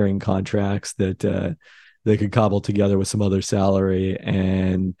expiring contracts that they could cobble together with some other salary.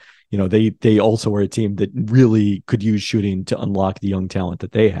 And, you know, they also are a team that really could use shooting to unlock the young talent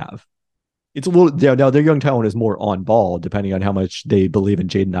that they have. It's a little now their young talent is more on ball, depending on how much they believe in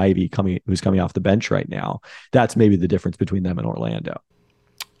Jaden Ivey who's coming off the bench right now. That's maybe the difference between them and Orlando.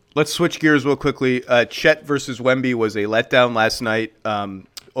 Let's switch gears real quickly. Chet versus Wemby was a letdown last night.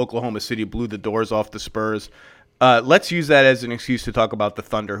 Oklahoma City blew the doors off the Spurs. Let's use that as an excuse to talk about the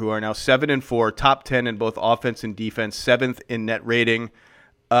Thunder, who are now 7-4, top 10 in both offense and defense, 7th in net rating.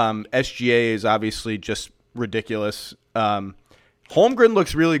 SGA is obviously just ridiculous. Holmgren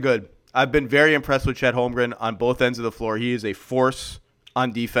looks really good. I've been very impressed with Chet Holmgren on both ends of the floor. He is a force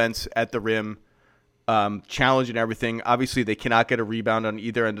on defense at the rim, challenging everything. Obviously, they cannot get a rebound on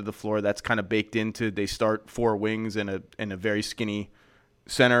either end of the floor. That's kind of baked into. They start 4 wings and a very skinny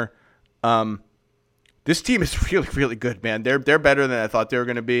center. This team is really, really good, man. They're better than I thought they were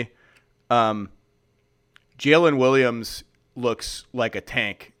going to be. Jalen Williams looks like a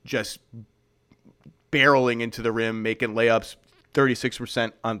tank, just barreling into the rim, making layups,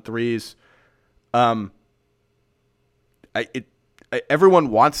 36% on threes. Everyone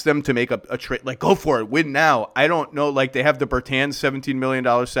wants them to make a trade. Like, go for it, win now. I don't know. Like, they have the Bertans $17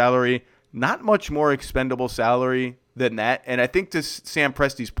 million salary, not much more expendable salary than that. And I think to Sam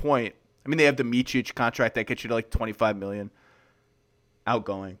Presti's point, I mean, they have the Micic contract that gets you to like $25 million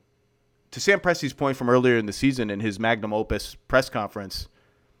outgoing. To Sam Presti's point from earlier in the season in his magnum opus press conference,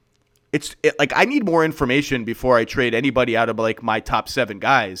 like I need more information before I trade anybody out of like my top 7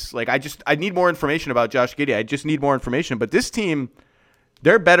 guys. Like I need more information about Josh Giddey. I just need more information. But this team,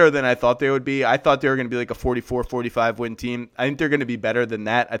 they're better than I thought they would be. I thought they were going to be like a 44-45 win team. I think they're going to be better than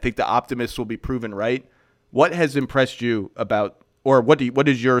that. I think the optimists will be proven right. What has impressed you about, or what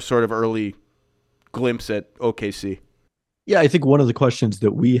is your sort of early glimpse at OKC? Yeah, I think one of the questions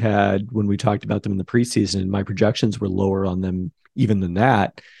that we had when we talked about them in the preseason, and my projections were lower on them even than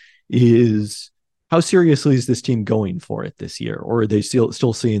that, is how seriously is this team going for it this year? Or are they still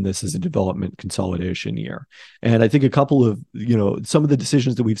seeing this as a development consolidation year? And I think a couple of, some of the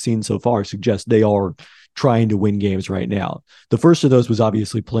decisions that we've seen so far suggest they are trying to win games right now. The first of those was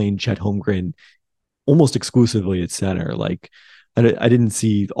obviously playing Chet Holmgren almost exclusively at center. Like, I didn't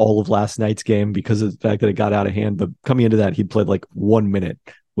see all of last night's game because of the fact that it got out of hand, but coming into that, he'd played like 1 minute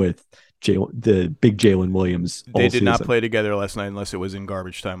with the big Jalen Williams. They did not play together last night unless it was in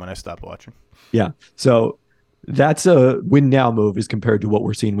garbage time when I stopped watching. Yeah. So that's a win now move as compared to what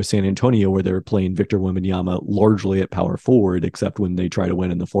we're seeing with San Antonio, where they're playing Victor Wembanyama largely at power forward, except when they try to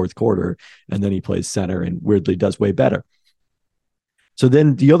win in the fourth quarter, and then he plays center and weirdly does way better. So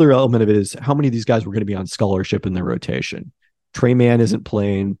then the other element of it is how many of these guys were going to be on scholarship in their rotation. Trey Mann isn't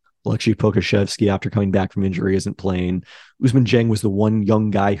playing. Alexei Pokashevsky, after coming back from injury, isn't playing. Usman Jang was the one young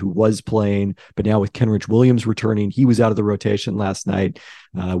guy who was playing, but now with Kenrich Williams returning, he was out of the rotation last night,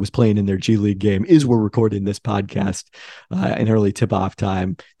 was playing in their G League game. We're recording this podcast in early tip-off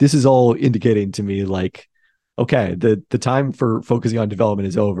time. This is all indicating to me like, okay, the time for focusing on development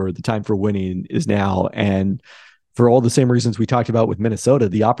is over. The time for winning is now. And for all the same reasons we talked about with Minnesota,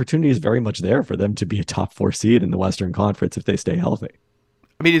 the opportunity is very much there for them to be a top 4 seed in the Western Conference if they stay healthy.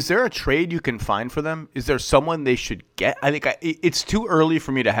 I mean, is there a trade you can find for them? Is there someone they should get? I think it's too early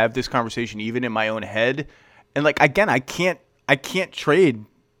for me to have this conversation even in my own head. And like, again, I can't trade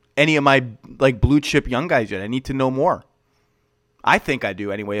any of my like blue chip young guys yet. I need to know more. I think I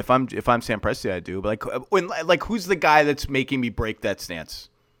do anyway. If I'm Sam Presti, I do. But who's the guy that's making me break that stance?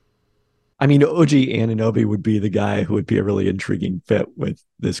 I mean, OG Anunoby would be the guy who would be a really intriguing fit with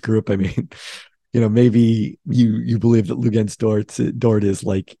this group. I mean, maybe you believe that Luguentz Dort is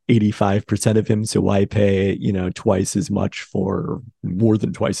like 85% of him. So why pay, twice as much more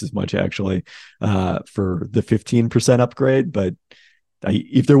than twice as much actually, for the 15% upgrade. But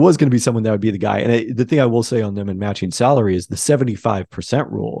if there was going to be someone, that would be the guy. And the thing I will say on them and matching salary is the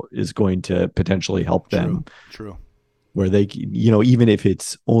 75% rule is going to potentially help them. True. Where they, even if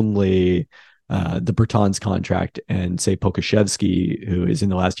it's only the Bertans contract and say Pokashevsky, who is in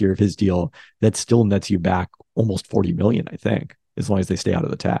the last year of his deal, that still nets you back almost 40 million, I think, as long as they stay out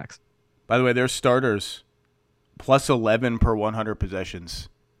of the tax. By the way, their starters plus 11 per 100 possessions.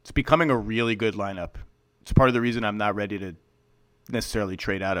 It's becoming a really good lineup. It's part of the reason I'm not ready to necessarily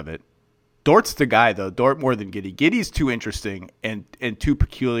trade out of it. Dort's the guy, though. Dort more than Giddey. Giddey's too interesting and too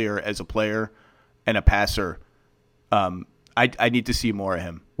peculiar as a player and a passer. I need to see more of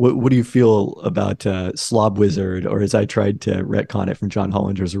him. What do you feel about Slob Wizard, or as I tried to retcon it from John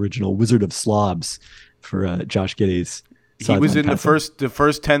Hollinger's original, Wizard of Slobs for Josh Giddey's? He was in the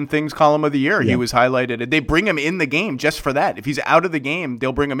first 10 things column of the year. Yeah. He was highlighted, and they bring him in the game just for that. If he's out of the game,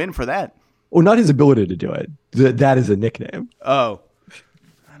 they'll bring him in for that. Oh, not his ability to do it. That is a nickname. Oh,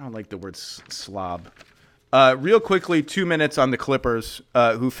 I don't like the word slob. Real quickly, 2 minutes on the Clippers,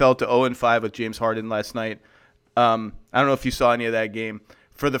 who fell to 0-5 with James Harden last night. I don't know if you saw any of that game.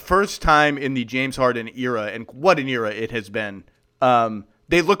 For the first time in the James Harden era, and what an era it has been,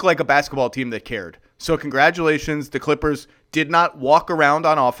 they look like a basketball team that cared. So congratulations. The Clippers did not walk around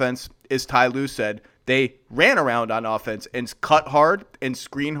on offense, as Ty Lue said. They ran around on offense and cut hard and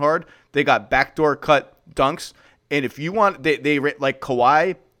screen hard. They got backdoor cut dunks. And if you want, they like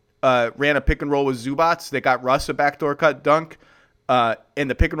Kawhi ran a pick and roll with Zubats. They got Russ a backdoor cut dunk. And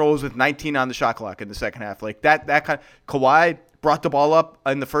the pick and roll was with 19 on the shot clock in the second half. Like that kind of, Kawhi brought the ball up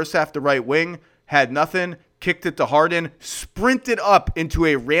in the first half, the right wing, had nothing, kicked it to Harden, sprinted up into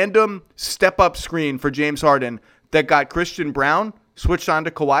a random step-up screen for James Harden that got Christian Brown, switched on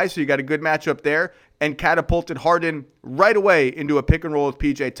to Kawhi, so you got a good matchup there, and catapulted Harden right away into a pick and roll with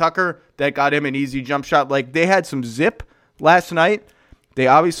PJ Tucker that got him an easy jump shot. Like, they had some zip last night. They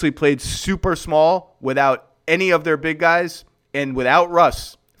obviously played super small without any of their big guys and without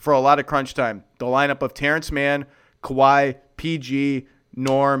Russ for a lot of crunch time. The lineup of Terrence Mann, Kawhi, PG,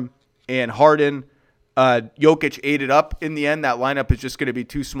 Norm, and Harden. Jokic ate it up in the end. That lineup is just going to be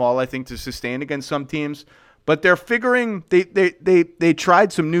too small, I think, to sustain against some teams. But they're figuring they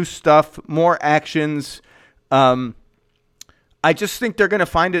tried some new stuff, more actions. I just think they're going to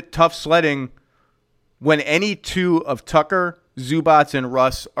find it tough sledding when any two of Tucker, Zubats, and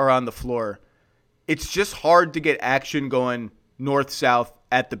Russ are on the floor. It's just hard to get action going north-south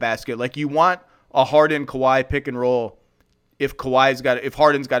at the basket. Like, you want a Harden Kawhi pick and roll if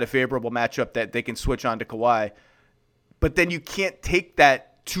Harden's got a favorable matchup that they can switch on to Kawhi. But then you can't take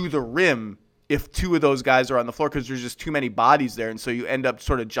that to the rim if two of those guys are on the floor because there's just too many bodies there. And so you end up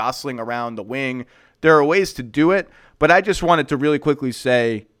sort of jostling around the wing. There are ways to do it, but I just wanted to really quickly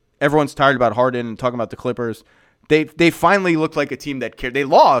say everyone's tired about Harden and talking about the Clippers. They finally looked like a team that cared. They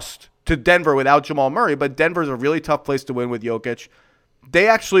lost to Denver without Jamal Murray, but Denver's a really tough place to win with Jokic. They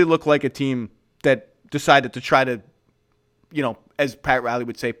actually look like a team that decided to try to, as Pat Riley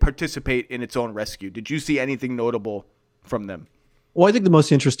would say, participate in its own rescue. Did you see anything notable from them? Well, I think the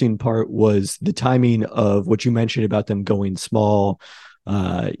most interesting part was the timing of what you mentioned about them going small,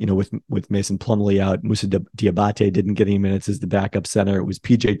 with Mason Plumlee out. Moussa Diabate didn't get any minutes as the backup center. It was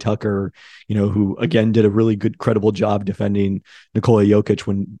PJ Tucker, who again did a really good, credible job defending Nikola Jokic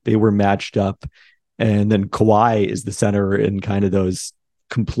when they were matched up. And then Kawhi is the center in kind of those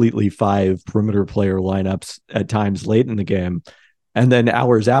completely 5 perimeter player lineups at times late in the game. And then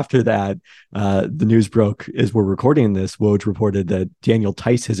hours after that, the news broke as we're recording this. Woj reported that Daniel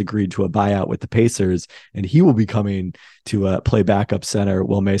Tice has agreed to a buyout with the Pacers, and he will be coming to play backup center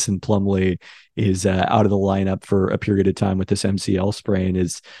while Mason Plumlee is out of the lineup for a period of time with this MCL sprain,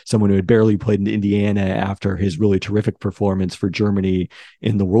 is someone who had barely played in Indiana after his really terrific performance for Germany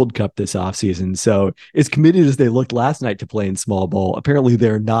in the World Cup this offseason. So as committed as they looked last night to playing small ball, apparently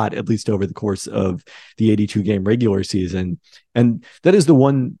they're not, at least over the course of the 82-game regular season. And that is the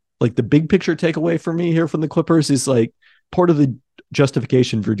one, like the big picture takeaway for me here from the Clippers is like part of the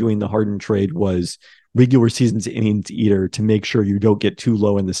justification for doing the Harden trade was regular season's innings eater to make sure you don't get too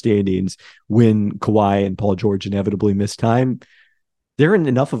low in the standings when Kawhi and Paul George inevitably miss time. They're in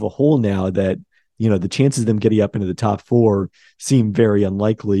enough of a hole now that, you know, the chances of them getting up into the top four seem very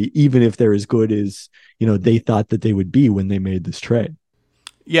unlikely, even if they're as good as, you know, they thought that they would be when they made this trade.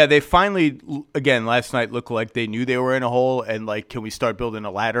 Yeah, they finally, again, last night looked like they knew they were in a hole and, like, can we start building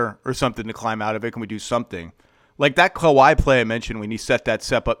a ladder or something to climb out of it? Can we do something? Like that Kawhi play I mentioned when he set that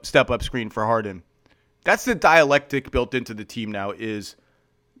step up screen for Harden. That's the dialectic built into the team now is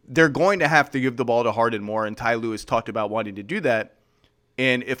they're going to have to give the ball to Harden more, and Ty Lue has talked about wanting to do that.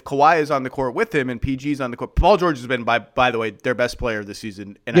 And if Kawhi is on the court with him and PG's on the court, Paul George has been, by the way, their best player this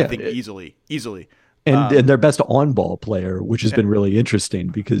season, and I think easily. And their best on-ball player, which has been really interesting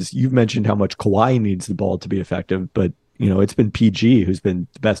because you've mentioned how much Kawhi needs the ball to be effective, but you know it's been PG who's been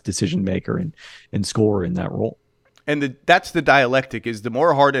the best decision maker and scorer in that role. And that's the dialectic is the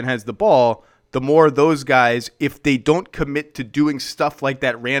more Harden has the ball, the more those guys, if they don't commit to doing stuff like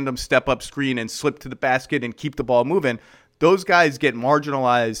that random step-up screen and slip to the basket and keep the ball moving, those guys get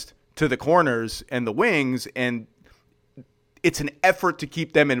marginalized to the corners and the wings, and it's an effort to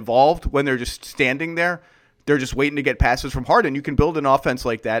keep them involved when they're just standing there. They're just waiting to get passes from Harden. You can build an offense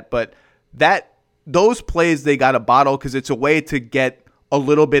like that, but those plays they got to bottle because it's a way to get a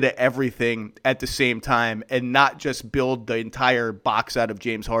little bit of everything at the same time and not just build the entire box out of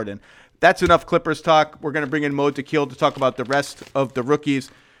James Harden. That's enough Clippers talk. We're going to bring in Mo Dakhil to talk about the rest of the rookies.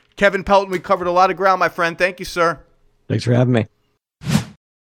 Kevin Pelton, we covered a lot of ground, my friend. Thank you, sir. Thanks for having me.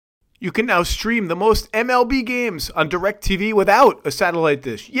 You can now stream the most MLB games on DirecTV without a satellite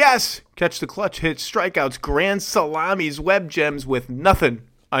dish. Yes! Catch the clutch hits, strikeouts, grand salamis, web gems with nothing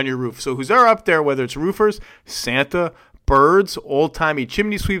on your roof. So who's there up there, whether it's roofers, Santa, birds, old-timey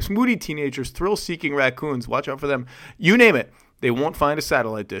chimney sweeps, moody teenagers, thrill-seeking raccoons, watch out for them. You name it, they won't find a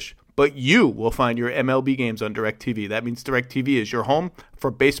satellite dish. But you will find your MLB games on DirecTV. That means DirecTV is your home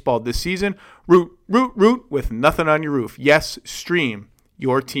for baseball this season. Root with nothing on your roof. Yes, stream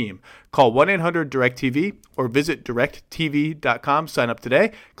your team. Call 1-800-DIRECTV or visit directtv.com. Sign up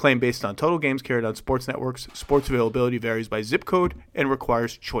today. Claim based on total games carried on sports networks. Sports availability varies by zip code and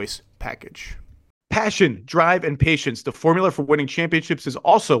requires choice package. Passion, drive, and patience. The formula for winning championships is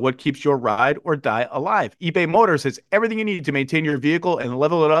also what keeps your ride or die alive. eBay Motors has everything you need to maintain your vehicle and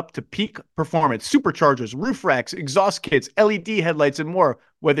level it up to peak performance. Superchargers, roof racks, exhaust kits, LED headlights, and more.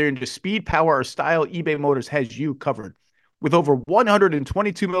 Whether into speed, power, or style, eBay Motors has you covered. With over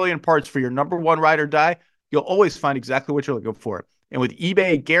 122 million parts for your number one ride or die, you'll always find exactly what you're looking for. And with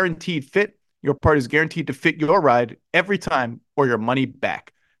eBay Guaranteed Fit, your part is guaranteed to fit your ride every time or your money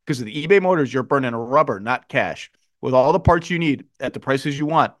back. Because with eBay Motors, you're burning rubber, not cash. With all the parts you need at the prices you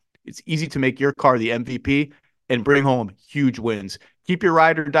want, it's easy to make your car the MVP and bring home huge wins. Keep your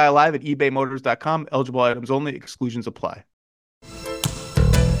ride or die alive at ebaymotors.com. Eligible items only. Exclusions apply.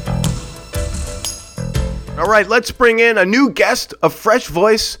 All right, let's bring in a new guest, a fresh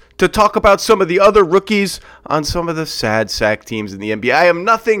voice, to talk about some of the other rookies on some of the sad sack teams in the NBA. I am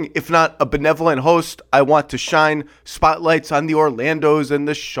nothing if not a benevolent host. I want to shine spotlights on the Orlandos and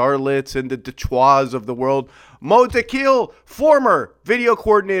the Charlottes and the Detroits of the world. Mo Dakhil, former video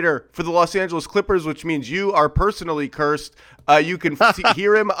coordinator for the Los Angeles Clippers, which means you are personally cursed. You can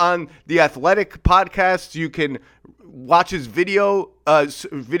hear him on the Athletic podcast. You can watch his video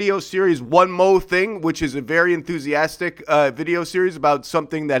series, One Mo Thing, which is a very enthusiastic video series about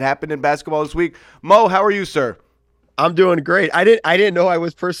something that happened in basketball this week. Mo, how are you, sir? I'm doing great. I didn't know I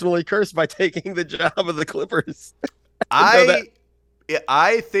was personally cursed by taking the job of the Clippers.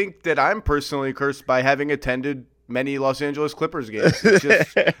 I think that I'm personally cursed by having attended many Los Angeles Clippers games.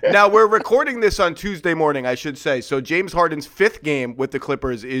 Now, we're recording this on Tuesday morning, I should say. So James Harden's fifth game with the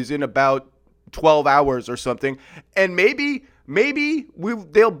Clippers is in about 12 hours or something. And maybe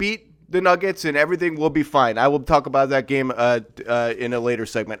they'll beat the Nuggets and everything will be fine. I will talk about that game in a later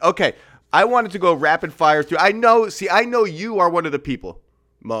segment. Okay, I wanted to go rapid fire through. I know you are one of the people,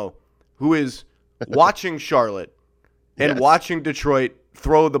 Mo, who is watching Charlotte and watching Detroit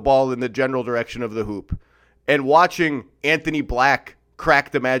throw the ball in the general direction of the hoop. and watching Anthony Black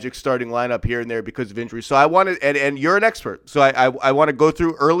crack the Magic starting lineup here and there because of injury. So I want to, and you're an expert, so I want to go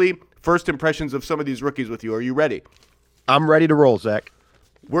through early first impressions of some of these rookies with you. Are you ready? I'm ready to roll, Zach.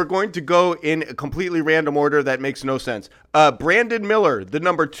 We're going to go in a completely random order that makes no sense. Brandon Miller, the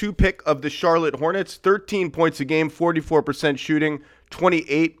number 2 pick of the Charlotte Hornets, 13 points a game, 44% shooting,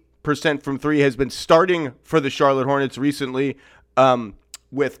 28% from three, has been starting for the Charlotte Hornets recently.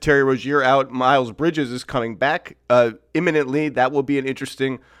 With Terry Rozier out, Miles Bridges is coming back imminently. That will be an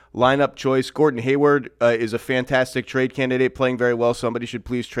interesting lineup choice. Gordon Hayward is a fantastic trade candidate, playing very well. Somebody should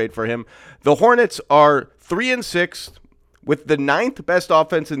please trade for him. The Hornets are 3-6 with the 9th best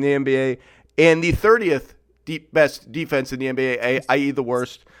offense in the NBA and the 30th best defense in the NBA, i.e. the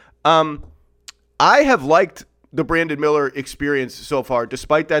worst. I have liked the Brandon Miller experience so far,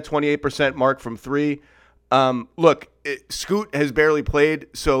 despite that 28% mark from three. Look, Scoot has barely played,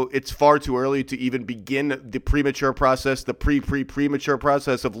 so it's far too early to even begin the premature process, the premature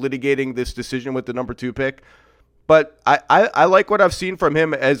process of litigating this decision with the number 2 pick. But I like what I've seen from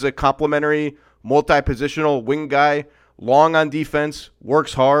him as a complementary, multi-positional wing guy, long on defense,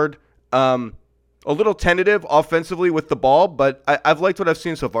 works hard, a little tentative offensively with the ball, but I've liked what I've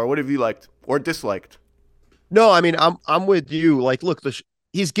seen so far. What have you liked or disliked? No, I mean, I'm with you. Like, look,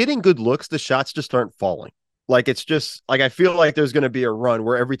 he's getting good looks. The shots just aren't falling. Like, it's just like, I feel like there's going to be a run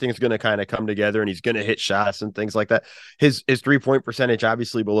where everything's going to kind of come together and he's going to hit shots and things like that. His 3-point percentage,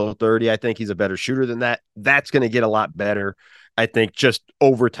 obviously below 30. I think he's a better shooter than that. That's going to get a lot better, I think, just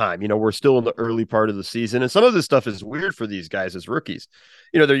over time. You know, we're still in the early part of the season, and some of this stuff is weird for these guys as rookies.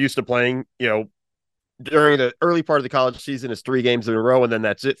 You know, they're used to playing, you know, during the early part of the college season is 3 games in a row, and then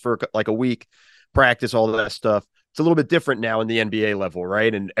that's it for like a week, practice, all of that stuff. It's a little bit different now in the NBA level,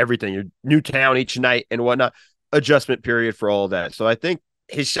 right? And everything, your new town each night and whatnot, adjustment period for all of that. So I think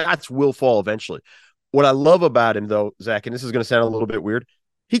his shots will fall eventually. What I love about him, though, Zach, and this is going to sound a little bit weird,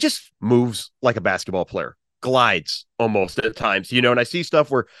 he just moves like a basketball player, glides almost at times, you know, and I see stuff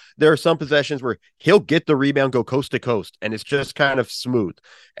where there are some possessions where he'll get the rebound, go coast to coast, and it's just kind of smooth.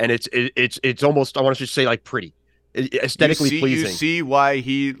 And it's almost, I want to just say, like, pretty. Aesthetically pleasing. You see why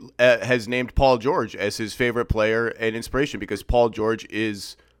he has named Paul George as his favorite player and inspiration, because Paul George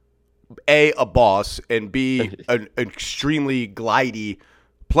is a boss and B an extremely glidey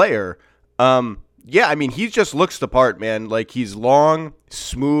player. Yeah, I mean, he just looks the part, man. Like, he's long,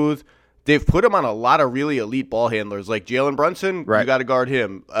 smooth. They've put him on a lot of really elite ball handlers, like Jalen Brunson. Right. You got to guard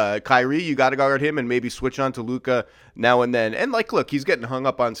him. Kyrie, you got to guard him, and maybe switch on to Luka now and then. And, like, look, he's getting hung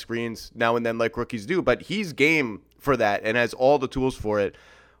up on screens now and then like rookies do, but he's game for that and has all the tools for it.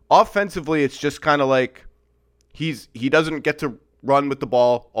 Offensively, it's just kind of like he doesn't get to run with the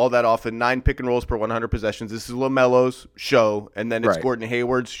ball all that often. 9 pick and rolls per 100 possessions. This is LaMelo's show, and then it's right. Gordon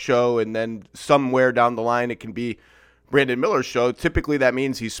Hayward's show, and then somewhere down the line it can be Brandon Miller's show. Typically that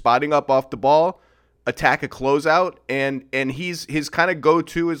means he's spotting up off the ball, attack a closeout, and his kind of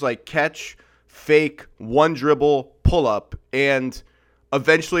go-to is like catch, fake, one dribble, pull up, and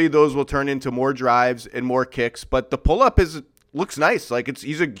eventually those will turn into more drives and more kicks. But the pull up looks nice. Like,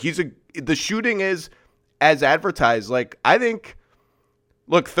 the shooting is as advertised. Like, I think,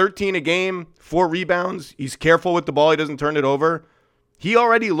 look, 13 a game, 4 rebounds. He's careful with the ball. He doesn't turn it over. He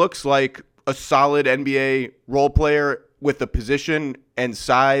already looks like a solid NBA role player with the position and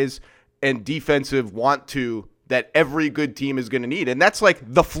size and defensive want to that every good team is going to need. And that's like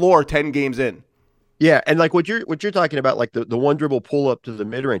the floor 10 games in. Yeah, and like what you're talking about, like the one dribble pull up to the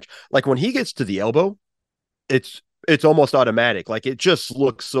mid range, like when he gets to the elbow, it's almost automatic. Like, it just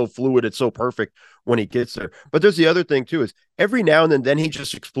looks so fluid. It's so perfect when he gets there. But there's the other thing too, is every now and then he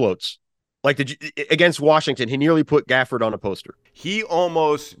just explodes. Like against Washington, he nearly put Gafford on a poster. He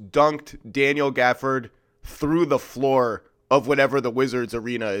almost dunked Daniel Gafford through the floor of whatever the Wizards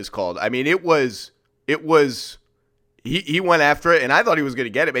arena is called. I mean, it was he went after it, and I thought he was going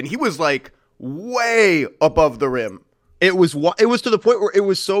to get it, and he was like way above the rim. It was to the point where it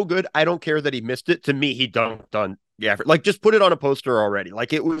was so good, I don't care that he missed it. To me, he dunked on Gafford. Like, just put it on a poster already.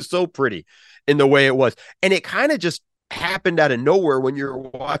 Like, it was so pretty in the way it was. And it kind of just happened out of nowhere when you're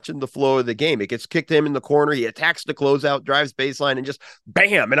watching the flow of the game. It gets kicked to him in the corner. He attacks the closeout, drives baseline, and just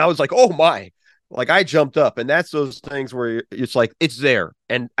bam. And I was like, oh my. Like, I jumped up. And that's those things where it's like, it's there.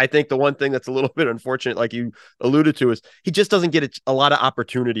 And I think the one thing that's a little bit unfortunate, like you alluded to, is he just doesn't get a lot of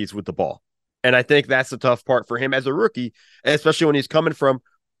opportunities with the ball. And I think that's the tough part for him as a rookie, especially when he's coming from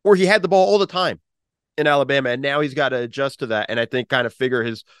where he had the ball all the time in Alabama. And now he's got to adjust to that. And I think kind of figure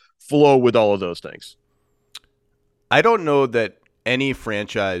his flow with all of those things. I don't know that any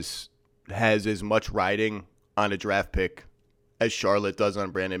franchise has as much riding on a draft pick as Charlotte does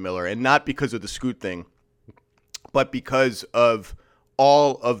on Brandon Miller. And not because of the Scoot thing, but because of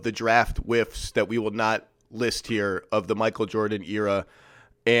all of the draft whiffs that we will not list here of the Michael Jordan era,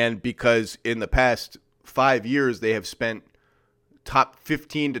 and because in the past 5 years they have spent top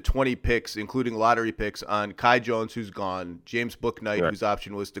 15 to 20 picks, including lottery picks, on Kai Jones, who's gone, James Bouknight, whose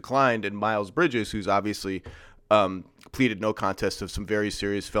option was declined, and Miles Bridges, who's obviously pleaded no contest of some very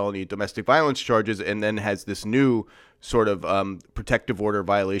serious felony domestic violence charges, and then has this new sort of protective order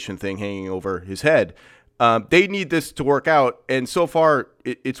violation thing hanging over his head. They need this to work out, and so far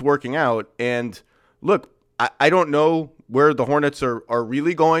it's working out. And look, I don't know where the Hornets are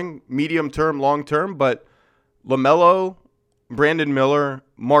really going, medium term, long term, but LaMelo, Brandon Miller,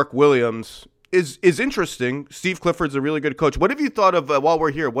 Mark Williams is interesting. Steve Clifford's a really good coach. What have you thought of, while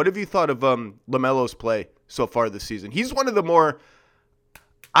we're here, what have you thought of LaMelo's play so far this season? He's one of the more,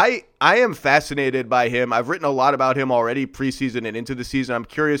 I am fascinated by him. I've written a lot about him already preseason and into the season. I'm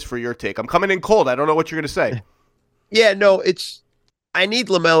curious for your take. I'm coming in cold. I don't know what you're going to say. Yeah, no, I need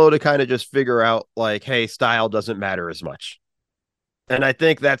LaMelo to kind of just figure out, like, hey, style doesn't matter as much. And I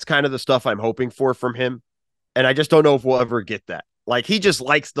think that's kind of the stuff I'm hoping for from him. And I just don't know if we'll ever get that. Like, he just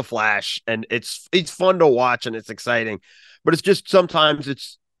likes the flash, and it's fun to watch, and it's exciting. But it's just sometimes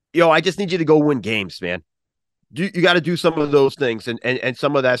it's, I just need you to go win games, man. You got to do some of those things and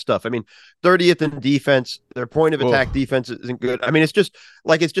some of that stuff. I mean, 30th in defense, their point of attack defense isn't good. I mean, it's just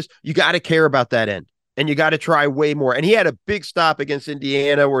you got to care about that end, and you got to try way more. And he had a big stop against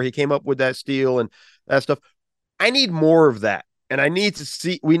Indiana where he came up with that steal and that stuff. I need more of that. And I need to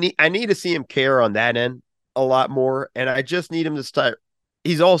see him care on that end a lot more, and I just need him to start.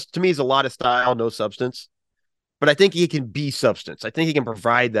 He's a lot of style, no substance, but I think he can be substance. I think he can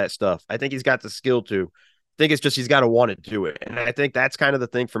provide that stuff. I think he's got the skill to. I think it's just he's got to want to do it, and I think that's kind of the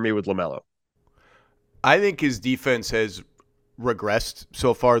thing for me with LaMelo. I think his defense has regressed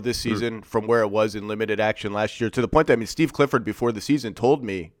so far this season from where it was in limited action last year, to the point that, Steve Clifford before the season told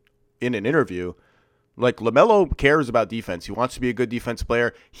me in an interview, like, LaMelo cares about defense. He wants to be a good defense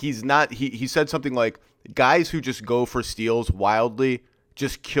player. He's not. He said something like, guys who just go for steals wildly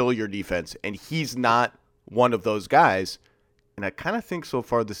just kill your defense, and he's not one of those guys. And I kind of think so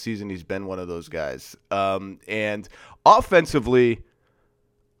far this season he's been one of those guys. And offensively,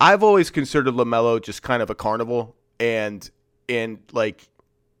 I've always considered LaMelo just kind of a carnival, and like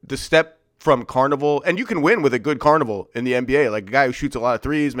the step from carnival, and you can win with a good carnival in the NBA, like a guy who shoots a lot of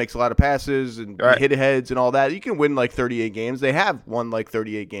threes, makes a lot of passes, and hit heads and all that. You can win like 38 games. They have won like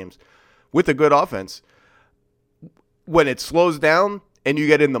 38 games with a good offense. When it slows down and you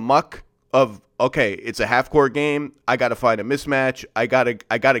get in the muck of, okay, it's a half-court game, I got to find a mismatch, I got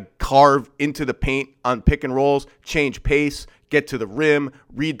to carve into the paint on pick and rolls, change pace, get to the rim,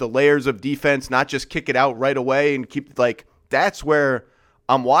 read the layers of defense, not just kick it out right away and keep, like, that's where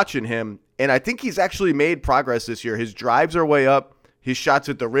I'm watching him. And I think he's actually made progress this year. His drives are way up. His shots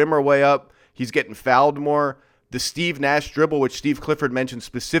at the rim are way up. He's getting fouled more. The Steve Nash dribble, which Steve Clifford mentioned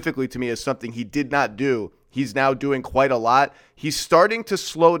specifically to me as something he did not do, he's now doing quite a lot. He's starting to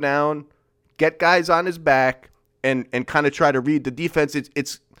slow down, get guys on his back, and kind of try to read the defense.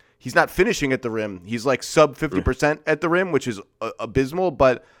 He's not finishing at the rim. He's like sub 50% at the rim, which is abysmal.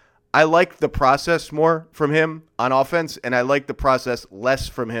 But I like the process more from him on offense, and I like the process less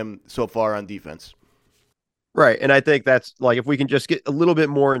from him so far on defense. Right, and I think that's, like, if we can just get a little bit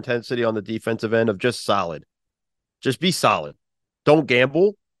more intensity on the defensive end of just solid. Just be solid. Don't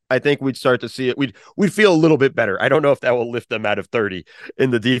gamble. I think we'd start to see it. We'd feel a little bit better. I don't know if that will lift them out of 30 in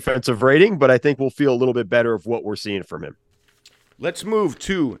the defensive rating, but I think we'll feel a little bit better of what we're seeing from him. Let's move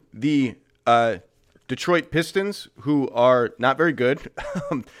to the Detroit Pistons, who are not very good.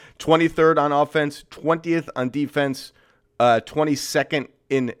 23rd on offense, 20th on defense, 22nd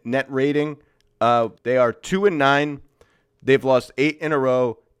in net rating. They are 2-9. They've lost 8 in a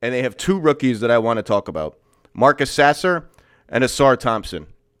row, and they have 2 rookies that I want to talk about: Marcus Sasser and Asar Thompson.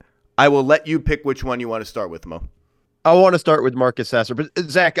 I will let you pick which one you want to start with, Mo. I want to start with Marcus Sasser, but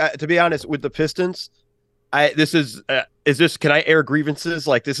Zach, to be honest, with the Pistons, can I air grievances?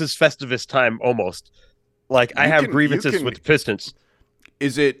 Like, this is Festivus time almost. Like, I have grievances with the Pistons.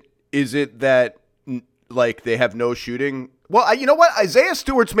 Is it that, like, they have no shooting? Well, you know what? Isaiah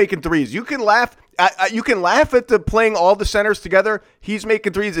Stewart's making threes. You can laugh. You can laugh at the playing all the centers together. He's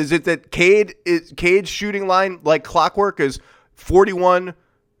making threes. Is it that Cade's shooting line, like clockwork, is 41,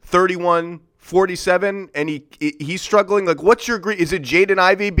 31, 47, and he's struggling? Like, what's your is it Jaden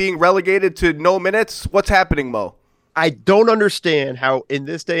Ivey being relegated to no minutes? What's happening, Mo? I don't understand how in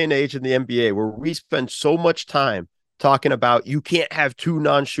this day and age in the NBA, where we spend so much time talking about you can't have 2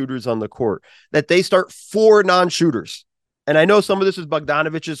 non-shooters on the court, that they start 4 non-shooters And I know some of this is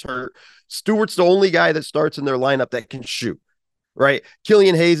Bogdanovic is hurt. Stewart's the only guy that starts in their lineup that can shoot, right?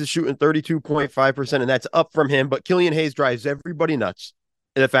 Killian Hayes is shooting 32.5%, and that's up from him. But Killian Hayes drives everybody nuts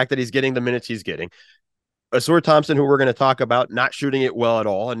in the fact that he's getting the minutes he's getting. Asur Thompson, who we're going to talk about, not shooting it well at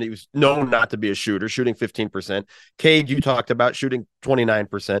all, and he was known not to be a shooter, shooting 15%. Cade, you talked about shooting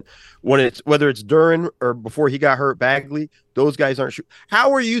 29%. Whether it's Duren or before he got hurt, Bagley, those guys aren't shooting.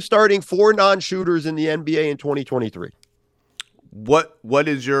 How are you starting 4 non-shooters in the NBA in 2023? What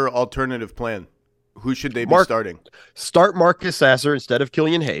is your alternative plan? Who should they be starting? Start Marcus Sasser instead of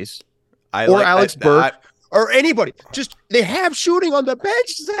Killian Hayes, or Alex Burke, or anybody. Just they have shooting on the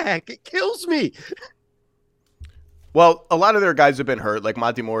bench, Zach. It kills me. Well, a lot of their guys have been hurt. Like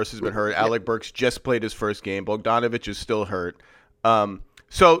Monty Morris has been hurt. Alec Burks just played his first game. Bogdanovic is still hurt.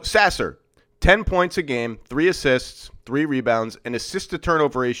 So Sasser, 10 points a game, 3 assists, 3 rebounds, an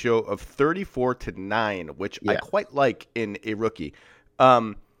assist-to-turnover ratio of 34-9, which I quite like in a rookie.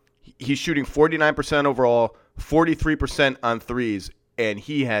 He's shooting 49% overall, 43% on threes, and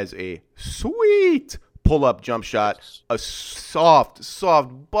he has a sweet pull-up jump shot, a soft,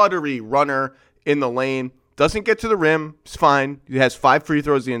 buttery runner in the lane. Doesn't get to the rim. It's fine. He has 5 free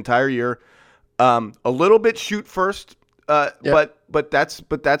throws the entire year. A little bit shoot first, but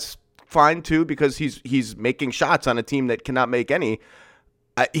that's fine too because he's making shots on a team that cannot make any.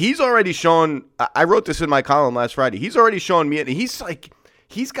 He's already shown. I wrote this in my column last Friday. He's already shown me, and he's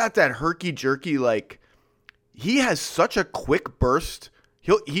got that herky jerky. Like he has such a quick burst.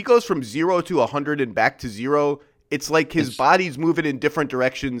 He goes from 0 to 100 and back to 0. It's like his body's moving in different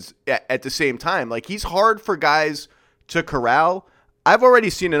directions at the same time. Like he's hard for guys to corral. I've already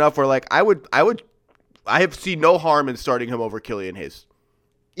seen enough where like I have seen no harm in starting him over Killian Hayes.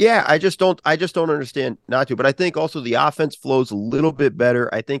 Yeah, I just don't understand not to. But I think also the offense flows a little bit better.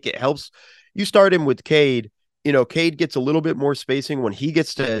 I think it helps. You start him with Cade. Cade gets a little bit more spacing when he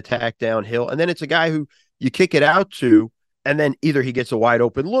gets to attack downhill, and then it's a guy who you kick it out to, and then either he gets a wide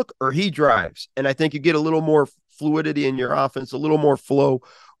open look or he drives. And I think you get a little more fluidity in your offense, a little more flow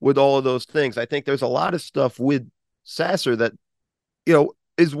with all of those things. I think there's a lot of stuff with Sasser that,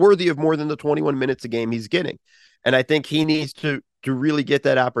 is worthy of more than the 21 minutes a game he's getting. And I think he needs to really get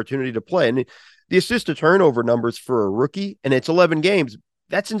that opportunity to play. And the assist to turnover numbers for a rookie, and it's 11 games,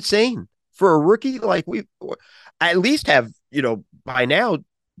 that's insane. For a rookie, like we at least have, by now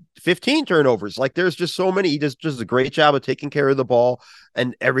 15 turnovers. Like there's just so many. He does a great job of taking care of the ball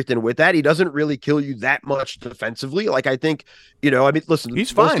and everything with that. He doesn't really kill you that much defensively. Like I think, listen,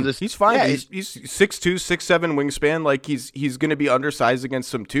 he's fine. He's fine. Yeah, he's 6'2", 6'7" wingspan. Like he's going to be undersized against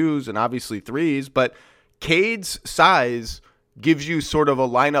some 2s and obviously 3s, but Cade's size gives you sort of a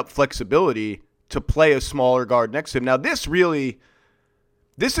lineup flexibility to play a smaller guard next to him. Now this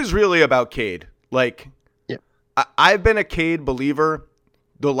is really about Cade. Like I've been a Cade believer.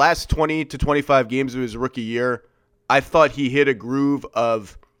 The last 20 to 25 games of his rookie year, I thought he hit a groove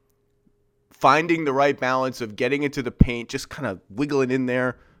of finding the right balance of getting into the paint, just kind of wiggling in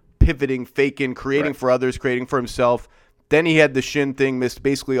there, pivoting, faking, creating for others, creating for himself. Then he had the shin thing, missed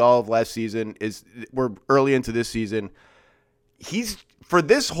basically all of last season. We're early into this season. For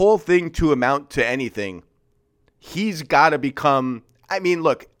this whole thing to amount to anything, he's got to become,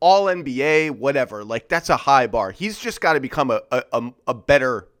 look, all NBA, whatever, like that's a high bar. He's just got to become a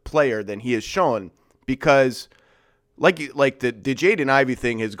better player than he has shown because like the Jaden Ivey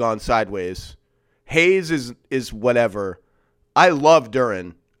thing has gone sideways. Hayes is whatever. I love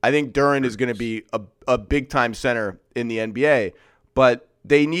Duren. I think Duren is going to be a big time center in the NBA, but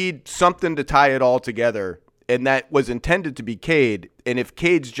they need something to tie it all together. And that was intended to be Cade. And if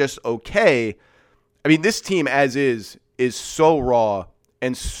Cade's just okay, this team as is so raw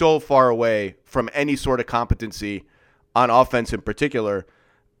and so far away from any sort of competency on offense in particular.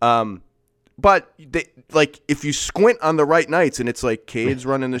 But if you squint on the right nights and it's like Cade's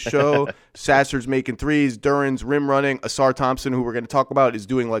running the show, Sasser's making threes, Duren's rim running, Asar Thompson, who we're going to talk about, is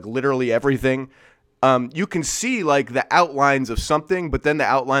doing like literally everything. You can see like the outlines of something, but then the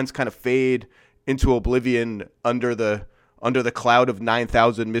outlines kind of fade into oblivion under the cloud of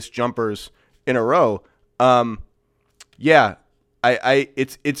 9,000 missed jumpers in a row. It's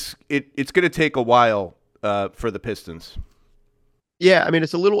going to take a while for the Pistons. Yeah,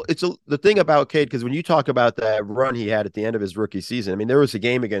 the thing about Cade, because when you talk about that run he had at the end of his rookie season, there was a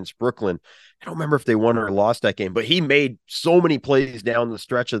game against Brooklyn. I don't remember if they won or lost that game, but he made so many plays down the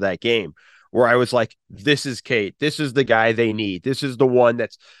stretch of that game where I was like, this is Cade. This is the guy they need. This is the one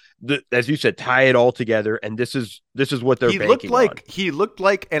that's, as you said, tie it all together. And this is what they're banking on. He looked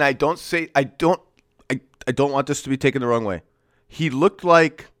like, and I don't want this to be taken the wrong way. He looked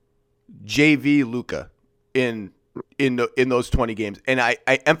like JV Luka in in those 20 games. And I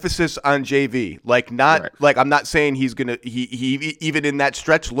emphasis on JV, like not Right. like I'm not saying he's going to he even in that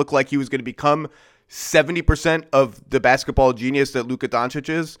stretch looked like he was going to become 70% of the basketball genius that Luka Doncic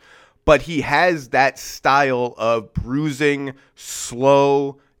is, but he has that style of bruising,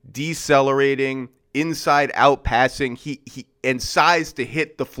 slow, decelerating, inside out passing, he and size to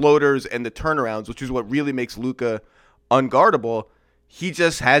hit the floaters and the turnarounds, which is what really makes Luka unguardable. He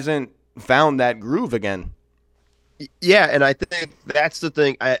just hasn't found that groove again. Yeah, and I think that's the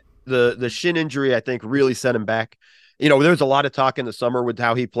thing. The shin injury, I think, really set him back. There was a lot of talk in the summer with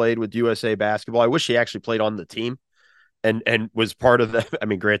how he played with USA basketball. I wish he actually played on the team and was part of that. I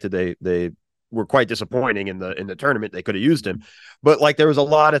mean, granted, they were quite disappointing in the tournament. They could have used him, but like there was a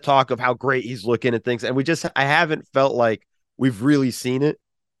lot of talk of how great he's looking and things, and I haven't felt like we've really seen it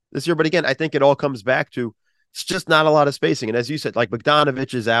this year. But again, I think it all comes back to it's just not a lot of spacing. And as you said, like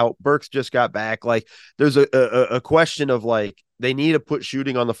Bogdanovich is out, Burks just got back. Like there's a question of like they need to put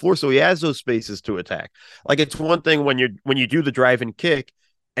shooting on the floor so he has those spaces to attack. Like it's one thing when you do the drive and kick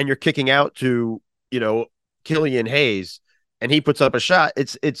and you're kicking out to Killian Hayes and he puts up a shot.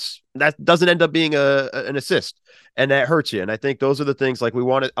 It's that doesn't end up being an assist, and that hurts you. And I think those are the things like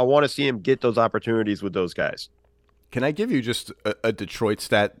I want to see him get those opportunities with those guys. Can I give you just a Detroit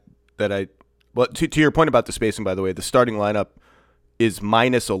stat that well, to your point about the spacing, by the way, the starting lineup is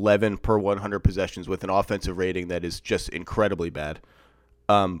minus 11 per 100 possessions with an offensive rating that is just incredibly bad.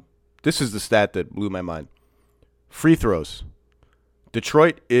 This is the stat that blew my mind. Free throws.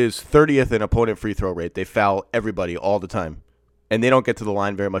 Detroit is 30th in opponent free throw rate. They foul everybody all the time, and they don't get to the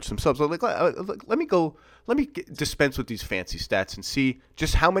line very much themselves. So let me dispense with these fancy stats and see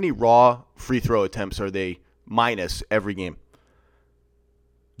just how many raw free throw attempts are they minus every game.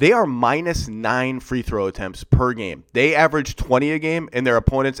 They are minus 9 free throw attempts per game. They average 20 a game, and their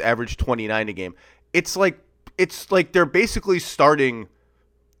opponents average 29 a game. It's like they're basically starting.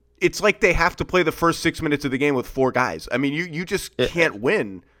 It's like they have to play the first 6 minutes of the game with 4 guys. I mean, you just can't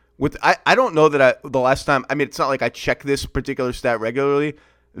win with. I don't know that the last time. I mean, it's not like I check this particular stat regularly.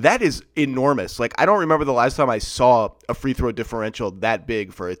 That is enormous. Like I don't remember the last time I saw a free throw differential that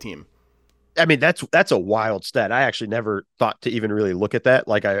big for a team. I mean, that's a wild stat. I actually never thought to even really look at that.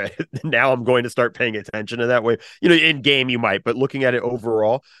 Like now I'm going to start paying attention to that way. In game you might, but looking at it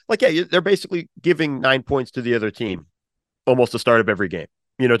overall, like, yeah, they're basically giving 9 points to the other team almost the start of every game.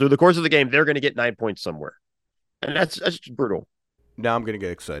 Through the course of the game, they're going to get 9 points somewhere. And that's just brutal. Now I'm going to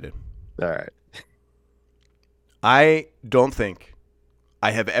get excited. All right. I don't think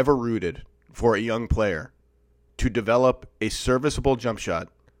I have ever rooted for a young player to develop a serviceable jump shot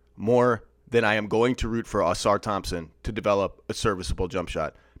more than I am going to root for Ausar Thompson to develop a serviceable jump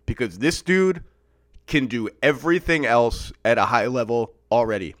shot, because this dude can do everything else at a high level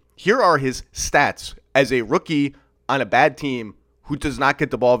already. Here are his stats as a rookie on a bad team who does not get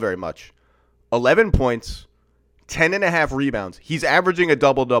the ball very much. 11 points, 10.5 rebounds. He's averaging a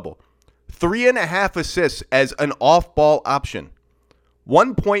double-double. 3.5 assists as an off-ball option.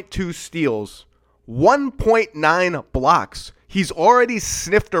 1.2 steals. 1.9 blocks. He's already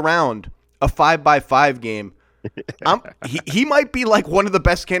sniffed around a 5x5 game. He might be like one of the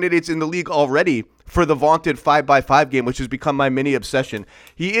best candidates in the league already for the vaunted 5x5 game, which has become my mini obsession.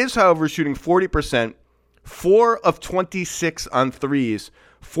 He is, however, shooting 40%, 4 of 26 on threes,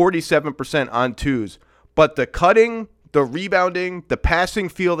 47% on twos. But the cutting, the rebounding, the passing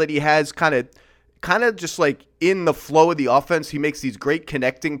feel that he has kind of just like in the flow of the offense, he makes these great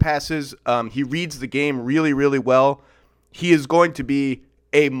connecting passes. He reads the game really, really well. He is going to be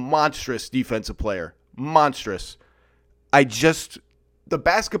a monstrous defensive player. Monstrous. The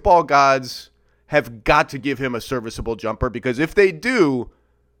basketball gods have got to give him a serviceable jumper, because if they do,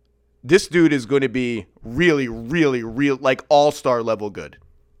 this dude is going to be really, really, real, like all-star level good.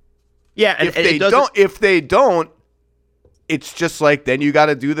 Yeah, and if they don't, it's just like then you got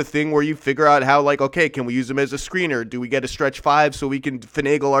to do the thing where you figure out how, like, okay, can we use him as a screener? Do we get a stretch 5 so we can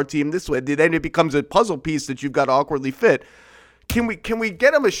finagle our team this way? Then it becomes a puzzle piece that you've got to awkwardly fit. Can we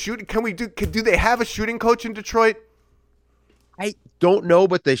get him a shooting? Do they have a shooting coach in Detroit? I don't know,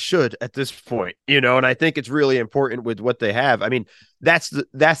 but they should at this point, and I think it's really important with what they have. I mean, that's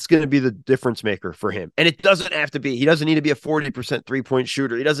going to be the difference maker for him. And it doesn't have to be, he doesn't need to be a 40% 3-point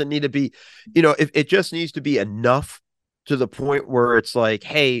shooter. He doesn't need to be, if it just needs to be enough to the point where it's like,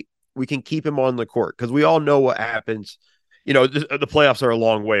 hey, we can keep him on the court, because we all know what happens. The playoffs are a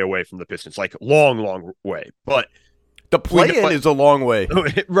long way away from the Pistons, like long way, but the play-in is a long way.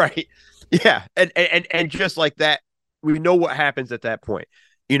 Right. Yeah. And just like that, we know what happens at that point,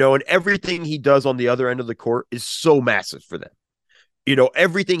 and everything he does on the other end of the court is so massive for them.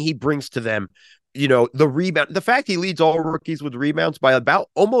 Everything he brings to them the rebound, the fact he leads all rookies with rebounds by about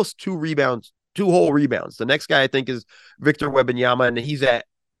almost 2 whole rebounds. The next guy I think is Victor Wembanyama, and he's at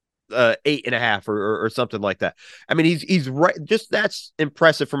 8.5 or something like that. I mean, he's right. Just that's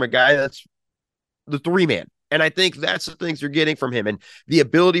impressive from a guy that's the 3-man. And I think that's the things you're getting from him, and the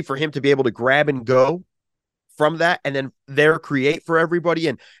ability for him to be able to grab and go from that, and then there create for everybody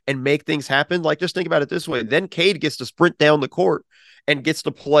and make things happen. Like, just think about it this way. Then Cade gets to sprint down the court and gets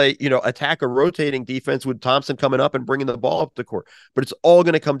to play, attack a rotating defense with Thompson coming up and bringing the ball up the court. But it's all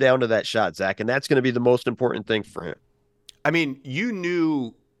going to come down to that shot, Zach, and that's going to be the most important thing for him. I mean,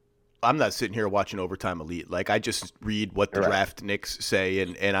 I'm not sitting here watching Overtime Elite. Like, I just read what the draft Knicks say,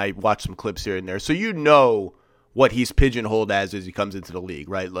 and I watch some clips here and there. So what he's pigeonholed as he comes into the league,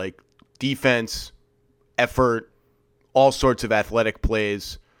 right? Like, defense, effort, all sorts of athletic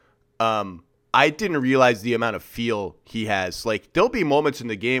plays. I didn't realize the amount of feel he has. Like, there'll be moments in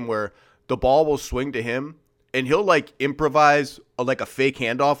the game where the ball will swing to him, and he'll, like, improvise a fake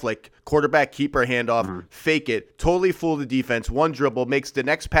handoff, like quarterback keeper handoff, fake it, totally fool the defense, one dribble, makes the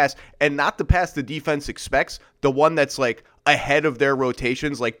next pass, and not the pass the defense expects, the one that's, like, ahead of their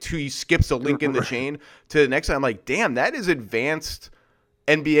rotations, like he skips a link in the chain to the next time. I'm like, damn, that is advanced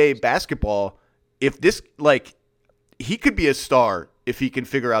NBA basketball. If this, like, he could be a star if he can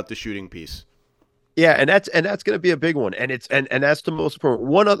figure out the shooting piece. Yeah, and that's going to be a big one, and it's and that's the most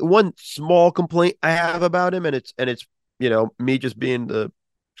important. One small complaint I have about him, and it's me just being the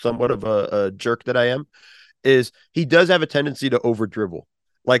somewhat of a jerk that I am, is he does have a tendency to over dribble.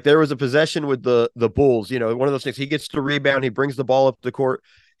 Like, there was a possession with the Bulls, one of those things. He gets the rebound, he brings the ball up the court,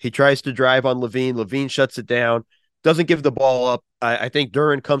 he tries to drive on Levine. Levine shuts it down, doesn't give the ball up. I think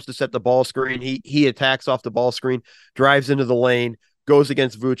Duran comes to set the ball screen. He attacks off the ball screen, drives into the lane, goes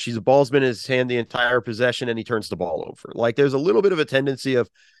against Vooch. The ball's been in his hand the entire possession, and he turns the ball over. Like, there's a little bit of a tendency of,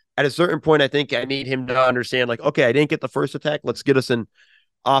 at a certain point, I think I need him to understand, like, okay, I didn't get the first attack. Let's get us in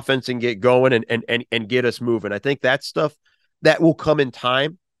offense and get going and get us moving. I think that's stuff that will come in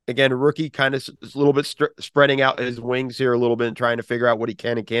time. Again, a rookie kind of is a little bit spreading out his wings here a little bit and trying to figure out what he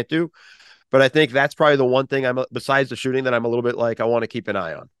can and can't do. But I think that's probably the one thing besides the shooting that I'm a little bit like, I want to keep an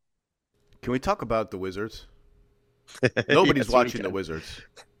eye on. Can we talk about the Wizards? Nobody's watching the Wizards.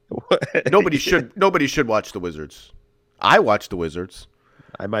 Nobody should watch the Wizards. I watch the Wizards.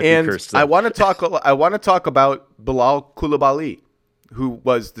 I might be cursed. I want to talk about Bilal Coulibaly, who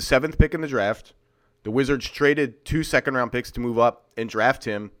was the 7th pick in the draft. The Wizards traded 2 second-round picks to move up and draft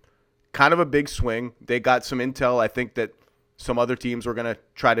him. Kind of a big swing. They got some intel. I think that some other teams were going to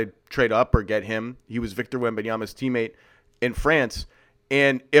try to trade up or get him. He was Victor Wembanyama's teammate in France.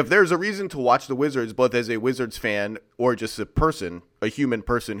 And if there's a reason to watch the Wizards, both as a Wizards fan or just a human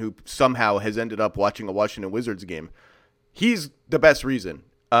person who somehow has ended up watching a Washington Wizards game, he's the best reason.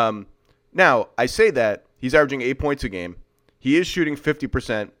 Now, I say that he's averaging 8 points a game. He is shooting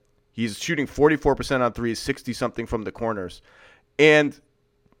 50%. He's shooting 44% on threes, 60-something from the corners. And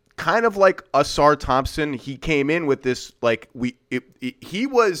kind of like Asar Thompson, he came in with this, like,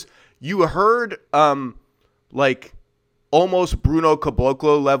 you heard, like, almost Bruno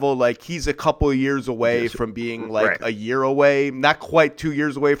Caboclo level, like he's a couple of years away from being like a year away, not quite 2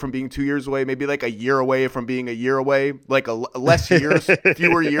 years away from being 2 years away, maybe like a year away from being a year away, like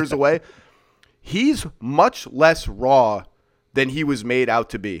fewer years away. He's much less raw than he was made out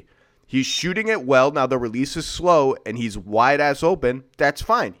to be. He's shooting it well. Now the release is slow and he's wide ass open. That's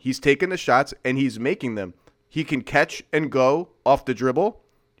fine. He's taking the shots and he's making them. He can catch and go off the dribble.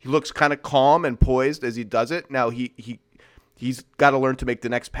 He looks kind of calm and poised as he does it. Now he's got to learn to make the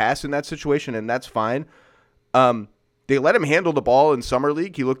next pass in that situation, and that's fine. They let him handle the ball in Summer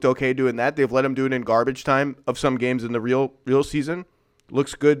League. He looked okay doing that. They've let him do it in garbage time of some games in the real season.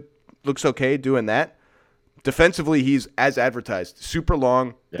 Looks good. Looks okay doing that. Defensively, he's as advertised. Super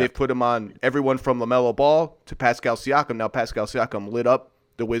long. Yeah. They've put him on everyone from LaMelo Ball to Pascal Siakam. Now Pascal Siakam lit up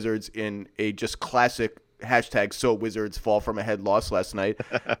the Wizards in a just classic #SoWizards fall from a head loss last night.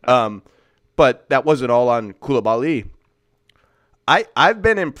 But that wasn't all on Coulibaly. I've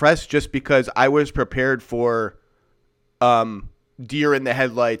been impressed just because I was prepared for deer in the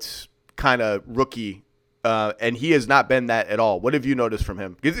headlights kind of rookie, and he has not been that at all. What have you noticed from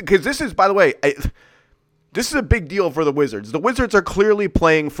him? Because this is, by the way, this is a big deal for the Wizards. The Wizards are clearly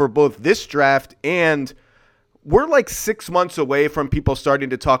playing for both this draft and we're like 6 months away from people starting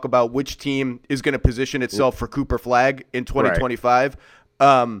to talk about which team is going to position itself for Cooper Flag in 2025.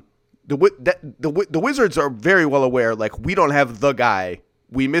 Right. The Wizards are very well aware, like, we don't have the guy.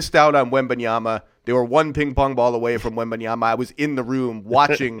 We missed out on Wembanyama. They were one ping pong ball away from Wembanyama. I was in the room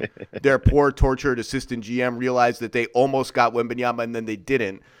watching their poor, tortured assistant GM realize that they almost got Wembanyama and then they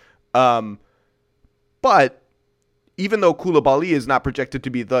didn't. But even though Koulibaly is not projected to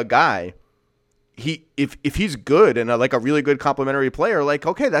be the guy, if he's good and like a really good complementary player, like,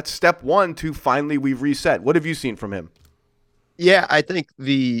 okay, that's step one to finally we've reset. What have you seen from him? Yeah, I think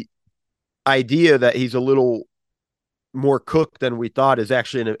the idea that he's a little more cooked than we thought is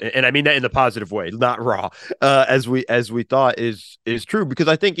actually, and I mean that in the positive way, not raw, as we thought is true. Because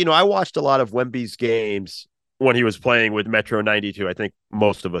I think, I watched a lot of Wemby's games when he was playing with Metro 92. I think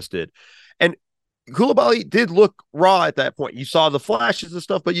most of us did. And Koulibaly did look raw at that point. You saw the flashes and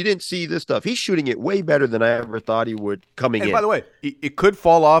stuff, but you didn't see this stuff. He's shooting it way better than I ever thought he would coming in. And by the way, it could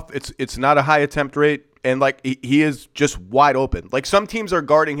fall off. It's not a high attempt rate. And like he is just wide open. Like some teams are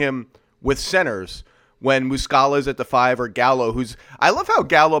guarding him with centers when Muscala's at the 5 or Gallo, I love how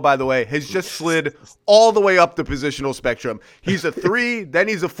Gallo, by the way, has just slid all the way up the positional spectrum. He's a 3, then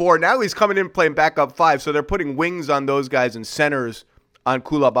he's a 4. Now he's coming in playing backup 5. So they're putting wings on those guys and centers on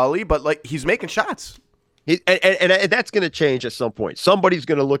Koulibaly, but like he's making shots. And that's going to change at some point. Somebody's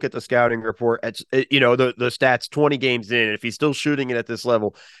going to look at the scouting report at, the stats 20 games in. And if he's still shooting it at this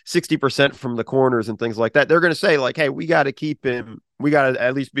level, 60% from the corners and things like that, they're going to say like, hey, we got to keep him. We got to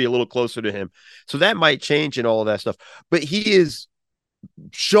at least be a little closer to him. So that might change in all of that stuff. But he is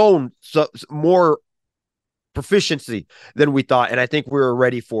shown more proficiency than we thought. And I think we were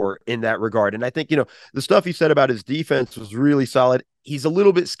ready for in that regard. And I think, the stuff he said about his defense was really solid. He's a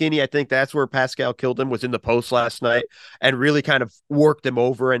little bit skinny. I think that's where Pascal killed him, was in the post last night and really kind of worked him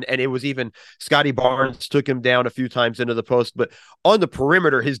over. And it was even Scotty Barnes took him down a few times into the post, but on the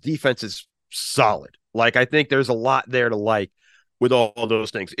perimeter, his defense is solid. Like, I think there's a lot there to like with all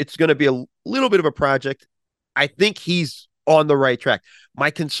those things. It's going to be a little bit of a project. I think he's on the right track. My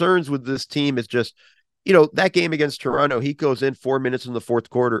concerns with this team is just, that game against Toronto, he goes in 4 minutes in the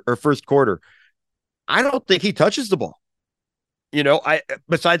first quarter. I don't think he touches the ball.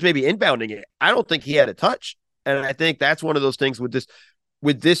 Besides maybe inbounding it, I don't think he had a touch. And I think that's one of those things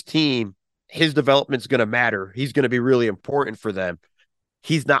with this team, his development's going to matter. He's going to be really important for them.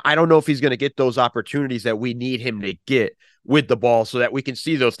 I don't know if he's going to get those opportunities that we need him to get with the ball so that we can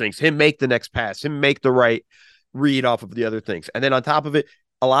see those things, him make the next pass, him make the right read off of the other things. And then on top of it,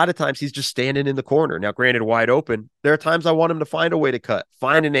 a lot of times he's just standing in the corner. Now, granted, wide open. There are times I want him to find a way to cut,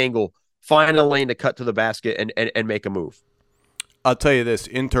 find an angle, find a lane to cut to the basket and make a move. I'll tell you this,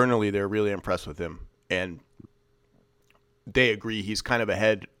 internally, they're really impressed with him, and they agree he's kind of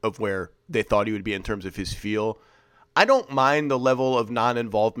ahead of where they thought he would be in terms of his feel. I don't mind the level of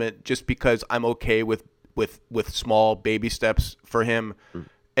non-involvement just because I'm okay with small baby steps for him,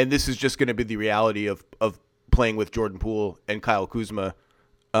 and this is just going to be the reality of playing with Jordan Poole and Kyle Kuzma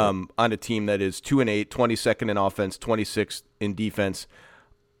on a team that is 2-8, 22nd in offense, 26th in defense,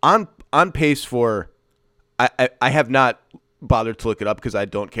 on pace for I have not bothered to look it up because I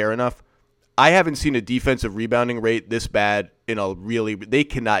don't care enough. I haven't seen a defensive rebounding rate this bad they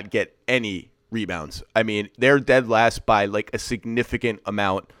cannot get any rebounds. I mean, they're dead last by like a significant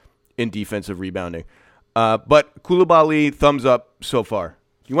amount in defensive rebounding. But Koulibaly, thumbs up so far.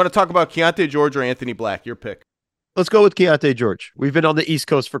 You want to talk about Keontae George or Anthony Black? Your pick. Let's go with Keontae George. We've been on the East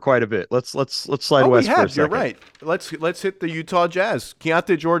Coast for quite a bit. Let's slide west for a second. You're right. Let's hit the Utah Jazz.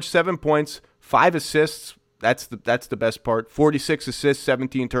 Keontae George, 7 points, 5 assists. That's the best part. 46 assists,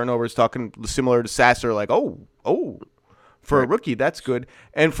 17 turnovers. Talking similar to Sasser, like for a rookie, that's good.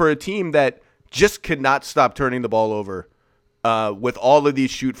 And for a team that just could not stop turning the ball over, with all of these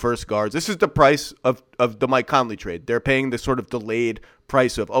shoot first guards, this is the price of the Mike Conley trade. They're paying the sort of delayed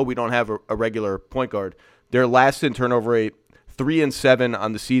price of we don't have a regular point guard. They're last in turnover rate, 3-7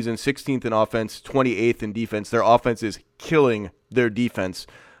 on the season, 16th in offense, 28th in defense. Their offense is killing their defense.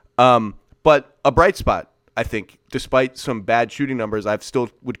 But a bright spot. I think, despite some bad shooting numbers, I still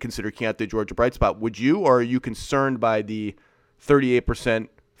would consider Keontae George a bright spot. Would you, or are you concerned by the 38%,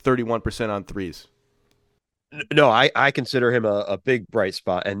 31% on threes? No, I consider him a big bright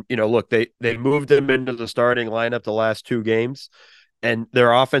spot. And, look, they moved him into the starting lineup the last 2 games, and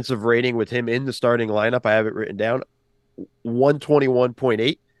their offensive rating with him in the starting lineup, I have it written down,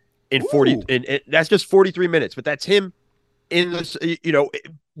 121.8 in 40. And that's just 43 minutes, but that's him in this,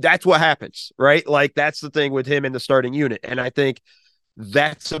 that's what happens, right? Like, that's the thing with him in the starting unit. And I think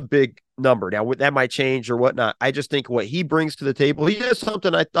that's a big number. Now, that might change or whatnot. I just think what he brings to the table, he does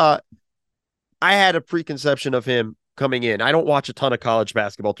something I thought I had a preconception of him coming in. I don't watch a ton of college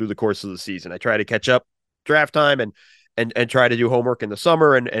basketball through the course of the season. I try to catch up draft time and try to do homework in the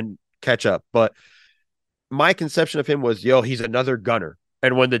summer and catch up. But my conception of him was, he's another gunner.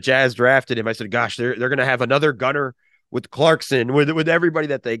 And when the Jazz drafted him, I said, gosh, they're going to have another gunner with Clarkson, with everybody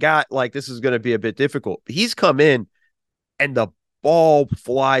that they got. Like, this is going to be a bit difficult. He's come in, and the ball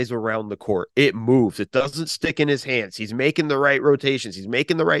flies around the court. It moves. It doesn't stick in his hands. He's making the right rotations. He's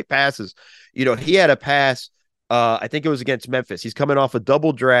making the right passes. He had a pass. I think it was against Memphis. He's coming off a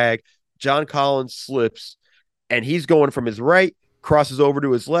double drag. John Collins slips, and he's going from his right, crosses over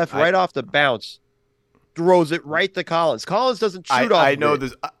to his left, right off the bounce, throws it right to Collins. Collins doesn't shoot off. I know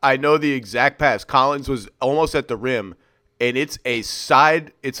this. I know the exact pass. Collins was almost at the rim, and it's a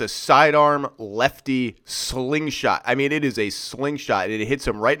sidearm lefty slingshot. I mean, it is a slingshot, and it hits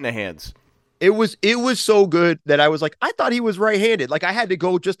him right in the hands. It was so good that I was like, I thought he was right-handed. Like, I had to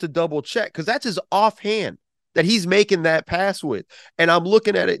go just to double check because that's his offhand that he's making that pass with. And I'm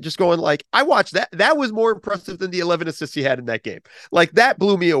looking at it just going like, I watched that. That was more impressive than the 11 assists he had in that game. Like, that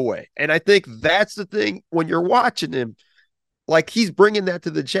blew me away. And I think that's the thing when you're watching him, like, he's bringing that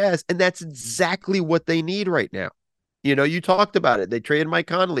to the Jazz, and that's exactly what they need right now. You talked about it. They traded Mike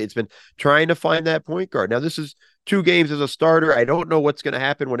Conley. It's been trying to find that point guard. Now, this is 2 games as a starter. I don't know what's going to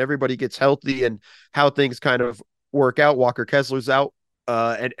happen when everybody gets healthy and how things kind of work out. Walker Kessler's out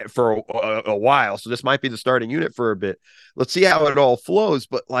and for a while, so this might be the starting unit for a bit. Let's see how it all flows.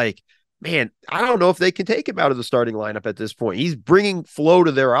 But, like, man, I don't know if they can take him out of the starting lineup at this point. He's bringing flow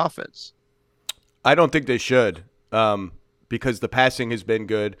to their offense. I don't think they should because the passing has been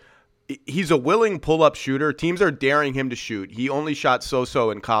good. He's a willing pull-up shooter. Teams are daring him to shoot. He only shot so-so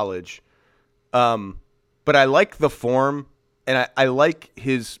in college. But I like the form, and I like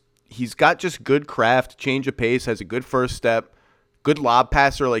he's got just good craft, change of pace, has a good first step, good lob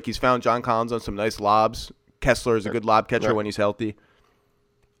passer. Like, he's found John Collins on some nice lobs. Kessler is a good lob catcher when he's healthy.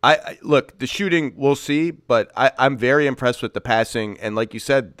 I look, the shooting, we'll see, but I'm very impressed with the passing. And like you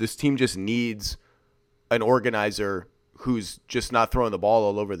said, this team just needs an organizer who's just not throwing the ball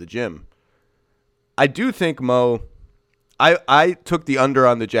all over the gym. I do think, Mo, I took the under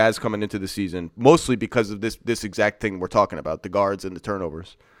on the Jazz coming into the season, mostly because of this exact thing we're talking about, the guards and the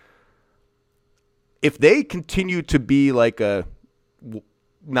turnovers. If they continue to be like a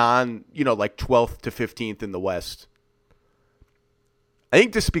like 12th to 15th in the West, I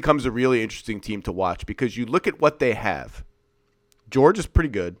think this becomes a really interesting team to watch because you look at what they have. George is pretty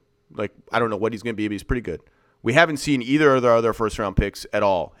good. Like, I don't know what he's going to be, but he's pretty good. We haven't seen either of their other first-round picks at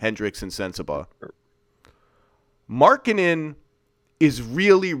all, Hendricks and Sensabaugh. Markkanen is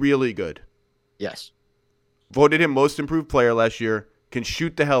really, really good. Yes. Voted him most improved player last year, can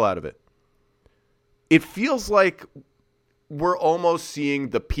shoot the hell out of it. It feels like we're almost seeing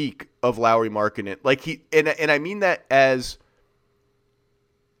the peak of Lauri Markkanen. Like, and I mean that as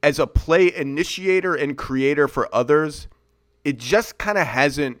a play initiator and creator for others, it just kind of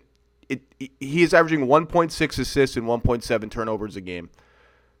hasn't. He is averaging 1.6 assists and 1.7 turnovers a game.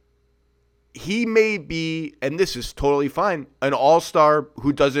 He may be, and this is totally fine, an all-star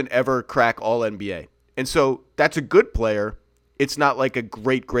who doesn't ever crack all-NBA. And so that's a good player. It's not like a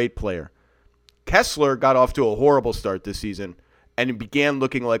great, great player. Kessler got off to a horrible start this season and began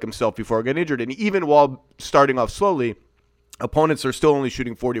looking like himself before getting injured. And even while starting off slowly, opponents are still only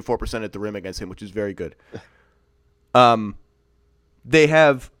shooting 44% at the rim against him, which is very good. They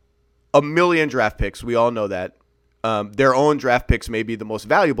have a million draft picks. We all know that. Their own draft picks may be the most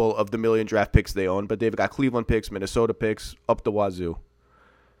valuable of the million draft picks they own, but they've got Cleveland picks, Minnesota picks, up the wazoo.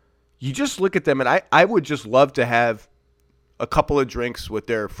 You just look at them, and I would just love to have a couple of drinks with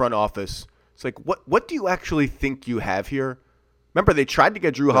their front office. It's like, what do you actually think you have here? Remember, they tried to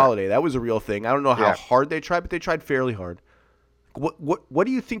get Drew Holiday. That was a real thing. I don't know how hard they tried, but they tried fairly hard. What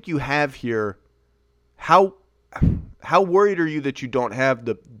do you think you have here? How worried are you that you don't have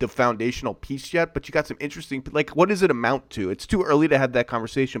the foundational piece yet, but you got some interesting, like, what does it amount to? It's too early to have that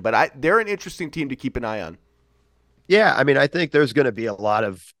conversation, but they're an interesting team to keep an eye on. Yeah, I mean, I think there's going to be a lot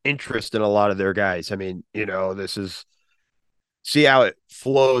of interest in a lot of their guys. I mean, this is, see how it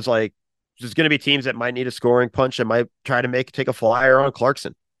flows. Like, there's going to be teams that might need a scoring punch and might try to take a flyer on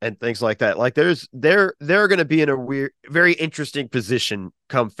Clarkson and things like that. Like, they're going to be in a very interesting position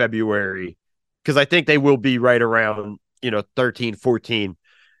come February, because I think they will be right around, 13, 14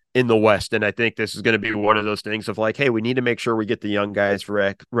 in the West. And I think this is going to be one of those things of like, hey, we need to make sure we get the young guys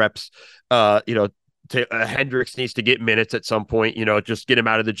reps. Hendricks needs to get minutes at some point, just get him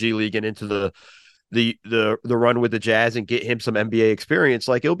out of the G League and into the run with the Jazz and get him some NBA experience.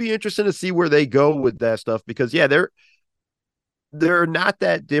 Like, it'll be interesting to see where they go with that stuff, because they're not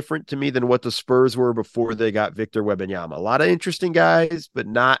that different to me than what the Spurs were before they got Victor Wembanyama. A lot of interesting guys, but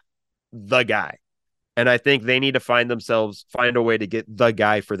not the guy. And I think they need to find a way to get the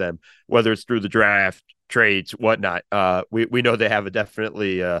guy for them, whether it's through the draft, trades, whatnot. We know they have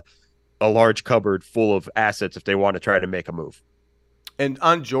definitely a large cupboard full of assets if they want to try to make a move. And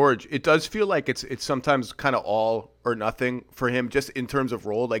on George, it does feel like it's sometimes kind of all or nothing for him, just in terms of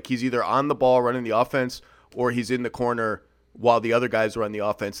role. Like he's either on the ball running the offense, or he's in the corner while the other guys are on the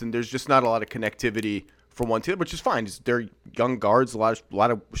offense. And there's just not a lot of connectivity from one to, which is fine. They're young guards, a lot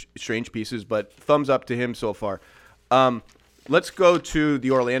of strange pieces, but thumbs up to him so far. Let's go to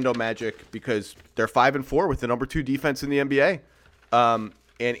the Orlando Magic because they're 5-4 with the number 2 defense in the NBA.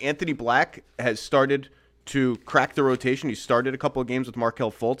 And Anthony Black has started to crack the rotation. He started a couple of games with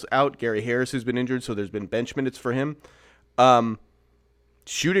Markelle Fultz out. Gary Harris has been injured, so there's been bench minutes for him.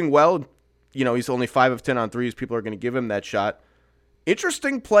 Shooting well, he's only 5 of 10 on threes. People are going to give him that shot.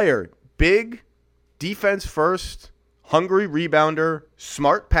 Interesting player, big, defense first, hungry rebounder,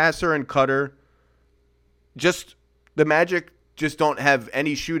 smart passer and cutter. Just the Magic just don't have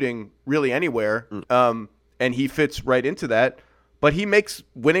any shooting really anywhere, and he fits right into that. But he makes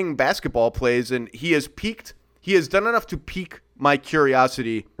winning basketball plays, and he has peaked. He has done enough to pique my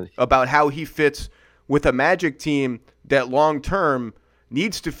curiosity about how he fits with a Magic team that long-term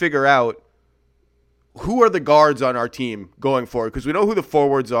needs to figure out who are the guards on our team going forward, because we know who the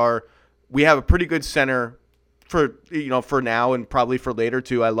forwards are. We have a pretty good center for now and probably for later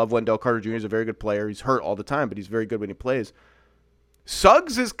too. I love Wendell Carter Jr. He's a very good player. He's hurt all the time, but he's very good when he plays.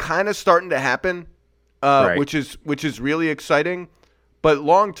 Suggs is kind of starting to happen. Right. which is really exciting. But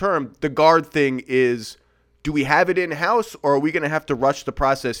long term, the guard thing is, do we have it in-house, or are we going to have to rush the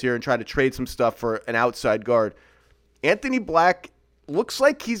process here and try to trade some stuff for an outside guard? Anthony Black looks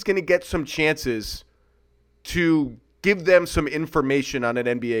like he's going to get some chances to give them some information on an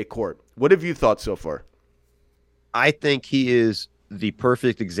NBA court. What have you thought so far? I think he is the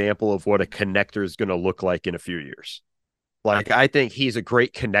perfect example of what a connector is going to look like in a few years. Like, I think he's a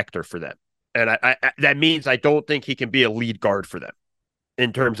great connector for them. And I that means I don't think he can be a lead guard for them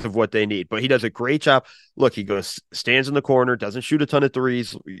in terms of what they need. But he does a great job. Look, he stands in the corner, doesn't shoot a ton of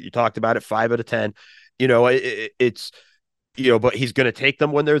threes. You talked about it, 5 out of 10. It's but he's going to take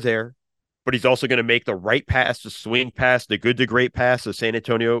them when they're there. But he's also going to make the right pass, the swing pass, the good to great pass, the San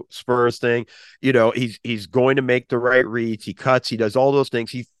Antonio Spurs thing. He's going to make the right reads. He cuts. He does all those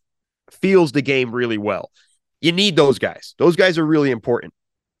things. He feels the game really well. You need those guys. Those guys are really important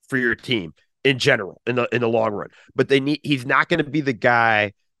for your team in general, in the long run. But he's not going to be the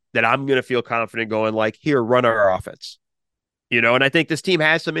guy that I'm going to feel confident going like, here, run our offense. And I think this team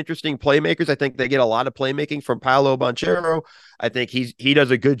has some interesting playmakers. I think they get a lot of playmaking from Paolo Banchero. I think he does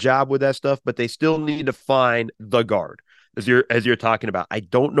a good job with that stuff, but they still need to find the guard, as you're talking about. I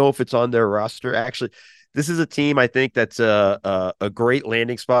don't know if it's on their roster. Actually, this is a team I think that's a great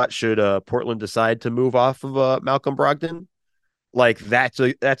landing spot should Portland decide to move off of Malcolm Brogdon. Like that's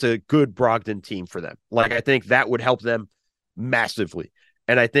a good Brogdon team for them. Like, I think that would help them massively.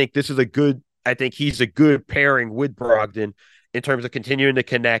 And I think he's a good pairing with Brogdon in terms of continuing to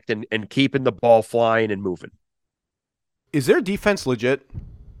connect and keeping the ball flying and moving. Is their defense legit?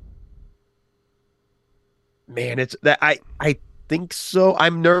 Man, it's that I think so.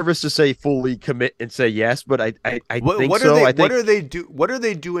 I'm nervous to say fully commit and say yes, but I think so. What are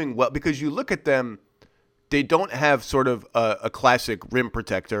they doing well? Because you look at them, they don't have sort of a classic rim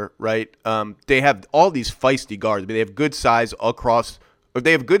protector, right? They have all these feisty guards. I mean, they have good size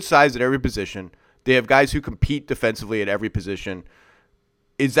they have good size at every position. They have guys who compete defensively at every position.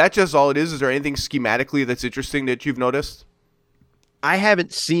 Is that just all it is? Is there anything schematically that's interesting that you've noticed? I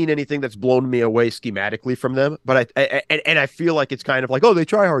haven't seen anything that's blown me away schematically from them, but I feel like it's kind of like, oh, they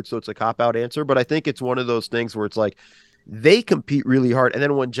try hard, so it's a cop-out answer. But I think it's one of those things where it's like they compete really hard. And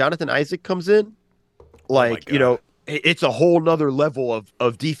then when Jonathan Isaac comes in, it's a whole nother level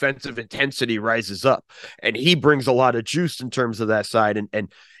of defensive intensity rises up, and he brings a lot of juice in terms of that side.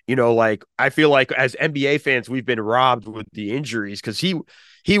 And I feel like as NBA fans, we've been robbed with the injuries because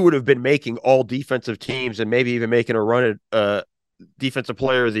he would have been making all defensive teams and maybe even making a run at defensive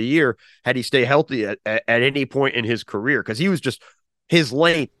player of the year had he stay healthy at any point in his career, because he was just his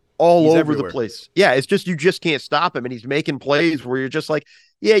length all over everywhere. The place. Yeah, it's just you just can't stop him, and he's making plays where you're just like,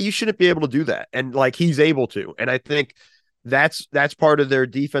 yeah, you shouldn't be able to do that, and like he's able to. And I think that's part of their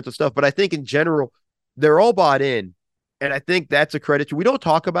defensive stuff. But I think in general, they're all bought in, and I think that's a credit to. We don't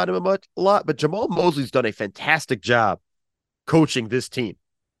talk about him a lot, but Jamal Mosley's done a fantastic job coaching this team.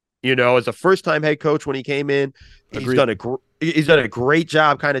 As a first-time head coach when he came in, he's done a great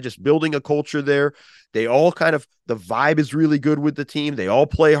job kind of just building a culture there. They all the vibe is really good with the team. They all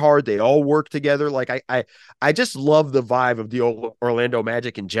play hard. They all work together. Like I just love the vibe of the Orlando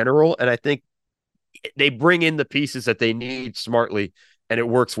Magic in general. And I think they bring in the pieces that they need smartly, and it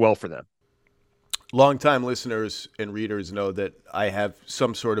works well for them. Longtime listeners and readers know that I have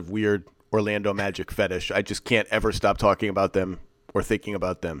some sort of weird Orlando Magic fetish. I just can't ever stop talking about them or thinking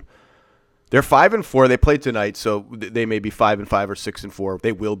about them. They're 5-4. They played tonight, so they may be 5-5 or 6-4.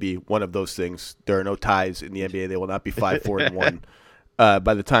 They will be one of those things. There are no ties in the NBA. They will not be 5-4-1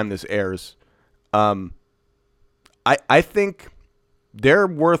 by the time this airs. I think they're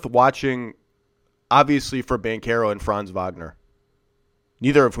worth watching, obviously, for Banchero and Franz Wagner,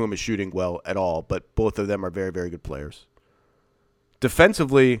 neither of whom is shooting well at all, but both of them are very, very good players.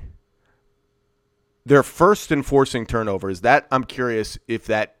 Defensively, they're first in forcing turnovers. That I'm curious if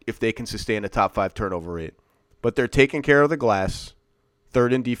they can sustain a top 5 turnover rate. But they're taking care of the glass,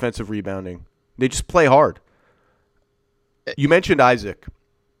 third in defensive rebounding. They just play hard. You mentioned Isaac.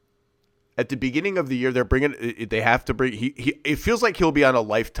 At the beginning of the year, they have to bring. It feels like he'll be on a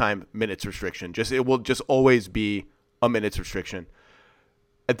lifetime minutes restriction. It will just always be a minutes restriction.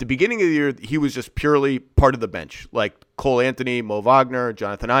 At the beginning of the year, he was just purely part of the bench, like Cole Anthony, Mo Wagner,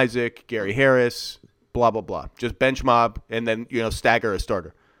 Jonathan Isaac, Gary Harris, blah blah blah. Just bench mob, and then stagger a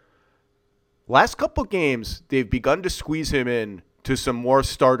starter. Last couple games, they've begun to squeeze him in to some more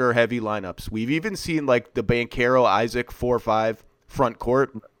starter heavy lineups. We've even seen like the Banchero Isaac 4-5 front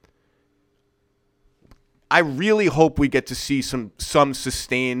court. I really hope we get to see some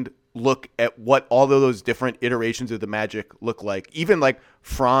sustained look at what all of those different iterations of the Magic look like. Even like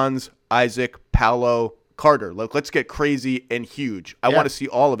Franz, Isaac, Paolo, Carter. Let's get crazy and huge. I want to see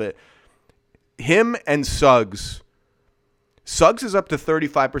all of it. Him and Suggs. Suggs is up to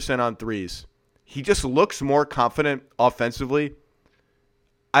 35% on threes. He just looks more confident offensively.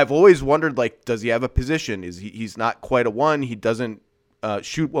 I've always wondered, like, does he have a position? He's not quite a 1. He doesn't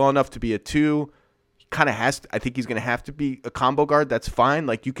shoot well enough to be a 2. Kind of has to, I think he's going to have to be a combo guard. That's fine.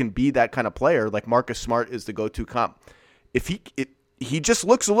 Like, you can be that kind of player. Like, Marcus Smart is the go-to comp. If he just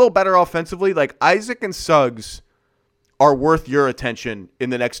looks a little better offensively. Like, Isaac and Suggs are worth your attention in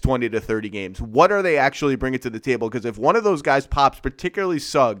the next 20 to 30 games. What are they actually bringing to the table? Because if one of those guys pops, particularly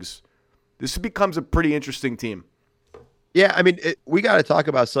Suggs, this becomes a pretty interesting team. Yeah, I mean, we got to talk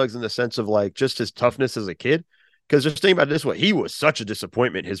about Suggs in the sense of like just his toughness as a kid. Because just think about it this way, he was such a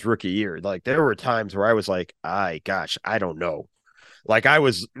disappointment his rookie year. Like, there were times where I was like, I don't know. Like, I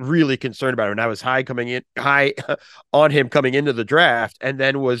was really concerned about him, and I was high on him coming into the draft, and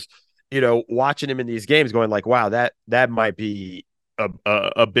then was, watching him in these games going like, wow, that might be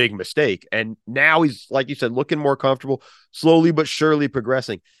a big mistake. And now he's, like you said, looking more comfortable, slowly but surely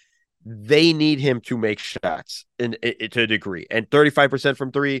progressing. They need him to make shots to a degree, and 35%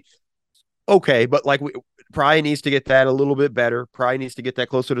 from 3. Okay, but like probably needs to get that a little bit better. Probably needs to get that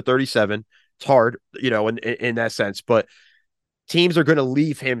closer to 37. It's hard, in that sense. But teams are going to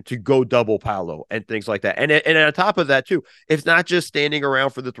leave him to go double Paolo and things like that. And on top of that, too, it's not just standing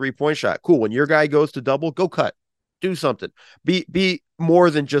around for the 3-point shot. Cool. When your guy goes to double, go cut. Do something. Be more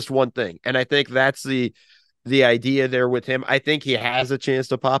than just one thing. And I think that's the idea there with him. I think he has a chance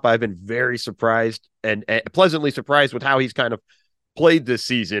to pop. I've been very surprised and pleasantly surprised with how he's kind of played this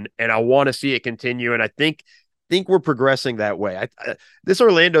season, and I want to see it continue. And I think we're progressing that way. This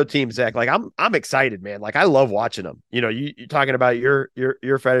Orlando team, Zach, like I'm excited, man. Like, I love watching them. You're talking about your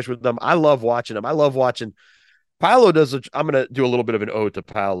fetish with them. I love watching them. I love watching Paolo I'm going to do a little bit of an ode to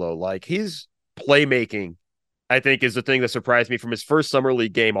Paolo. Like, his playmaking, I think, is the thing that surprised me from his first summer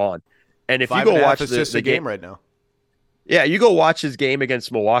league game on. And if you go watch the game right now, yeah, you go watch his game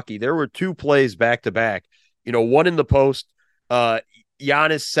against Milwaukee. There were 2 plays back to back. One in the post.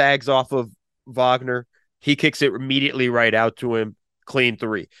 Giannis sags off of Wagner. He kicks it immediately right out to him. Clean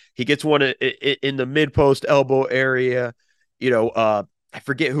 3. He gets one in the mid post elbow area. I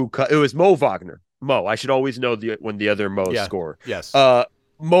forget who cut. It was Mo Wagner. I should always know when the other Mo score. Yes.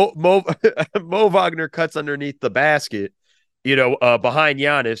 Mo Wagner cuts underneath the basket. Behind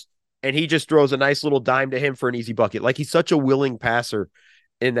Giannis, and he just throws a nice little dime to him for an easy bucket. Like, he's such a willing passer.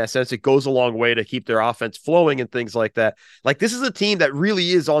 In that sense, it goes a long way to keep their offense flowing and things like that. Like, this is a team that really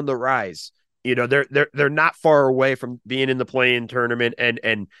is on the rise. They're not far away from being in the play-in tournament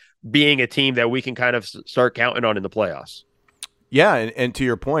and being a team that we can kind of start counting on in the playoffs. Yeah, and to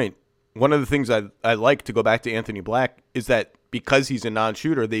your point, one of the things I like to go back to Anthony Black is that because he's a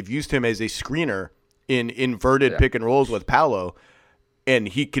non-shooter, they've used him as a screener in inverted pick and rolls with Paolo, and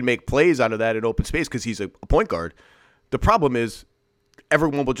he can make plays out of that in open space because he's a point guard. The problem is,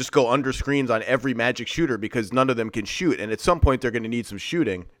 everyone will just go under screens on every Magic shooter because none of them can shoot. And at some point, they're going to need some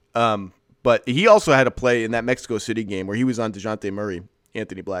shooting. But he also had a play in that Mexico City game where he was on DeJounte Murray,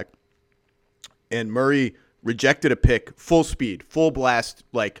 Anthony Black. And Murray rejected a pick, full speed, full blast,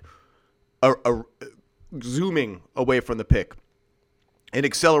 like zooming away from the pick. An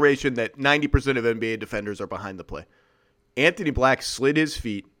acceleration that 90% of NBA defenders are behind the play. Anthony Black slid his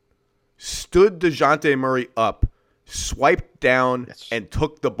feet, stood DeJounte Murray up, swiped down and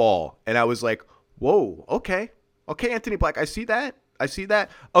took the ball. And I was like, whoa, okay. Okay, Anthony Black, I see that.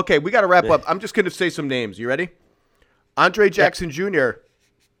 Okay, we got to wrap up. I'm just going to say some names. You ready? Andre Jackson Jr.,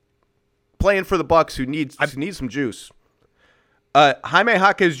 playing for the Bucks, who needs some juice. Jaime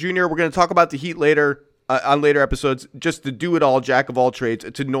Jaquez Jr., we're going to talk about the Heat later on later episodes. Just the do-it-all, jack of all trades.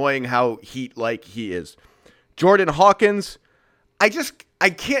 It's annoying how Heat-like he is. Jordan Hawkins, I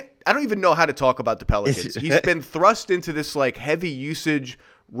don't even know how to talk about the Pelicans. He's been thrust into this like heavy usage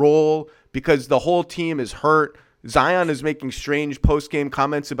role because the whole team is hurt. Zion is making strange post-game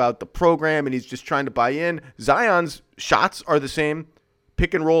comments about the program, and he's just trying to buy in. Zion's shots are the same.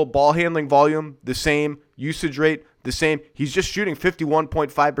 Pick and roll, ball handling volume, the same. Usage rate, the same. He's just shooting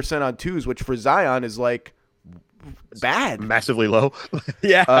 51.5% on twos, which for Zion is like bad. Massively low.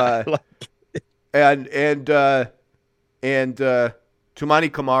 Yeah. And Tumani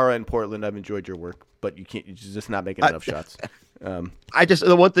Kamara in Portland, I've enjoyed your work, but you're just not making enough shots.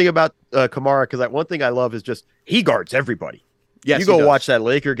 The one thing about Kamara, because one thing I love is just he guards everybody. Yes, you go watch that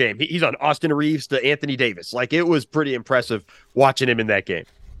Laker game. He's on Austin Reeves to Anthony Davis. Like, it was pretty impressive watching him in that game.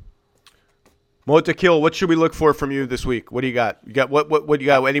 Mo Dakhil, what should we look for from you this week? What do you got? You got what you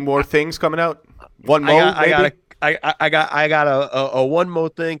got? Any more things coming out? One Mo, I got a one Mo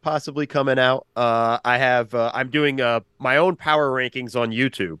thing possibly coming out. I'm doing my own power rankings on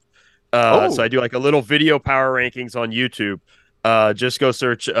YouTube. So I do like a little video power rankings on YouTube. Just go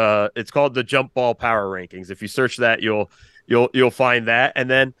search. It's called the Jump Ball Power Rankings. If you search that, you'll find that. And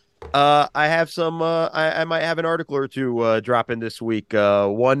then I have some. I might have an article or two dropping this week.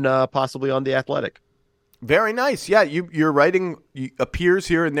 One possibly on The Athletic. Very nice. Yeah, your writing appears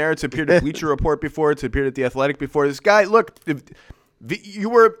here and there. It's appeared at Bleacher Report before. It's appeared at The Athletic before. This guy, look, you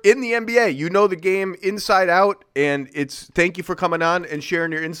were in the NBA. You know the game inside out, and thank you for coming on and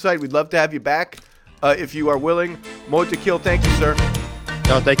sharing your insight. We'd love to have you back if you are willing. Mo Dakhil, thank you, sir.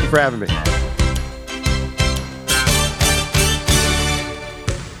 No, thank you for having me.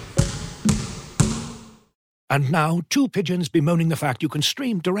 And now, two pigeons bemoaning the fact you can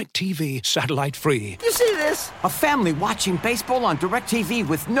stream DirecTV satellite-free. You see this? A family watching baseball on DirecTV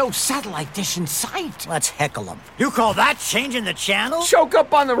with no satellite dish in sight. Let's heckle them. You call that changing the channel? Choke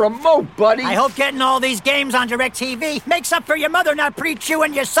up on the remote, buddy. I hope getting all these games on DirecTV makes up for your mother not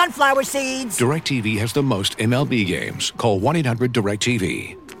pre-chewing your sunflower seeds. DirecTV has the most MLB games. Call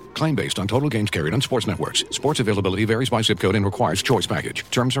 1-800-DirecTV. Claim based on total games carried on sports networks. Sports availability varies by zip code and requires choice package.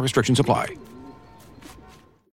 Terms and restrictions apply.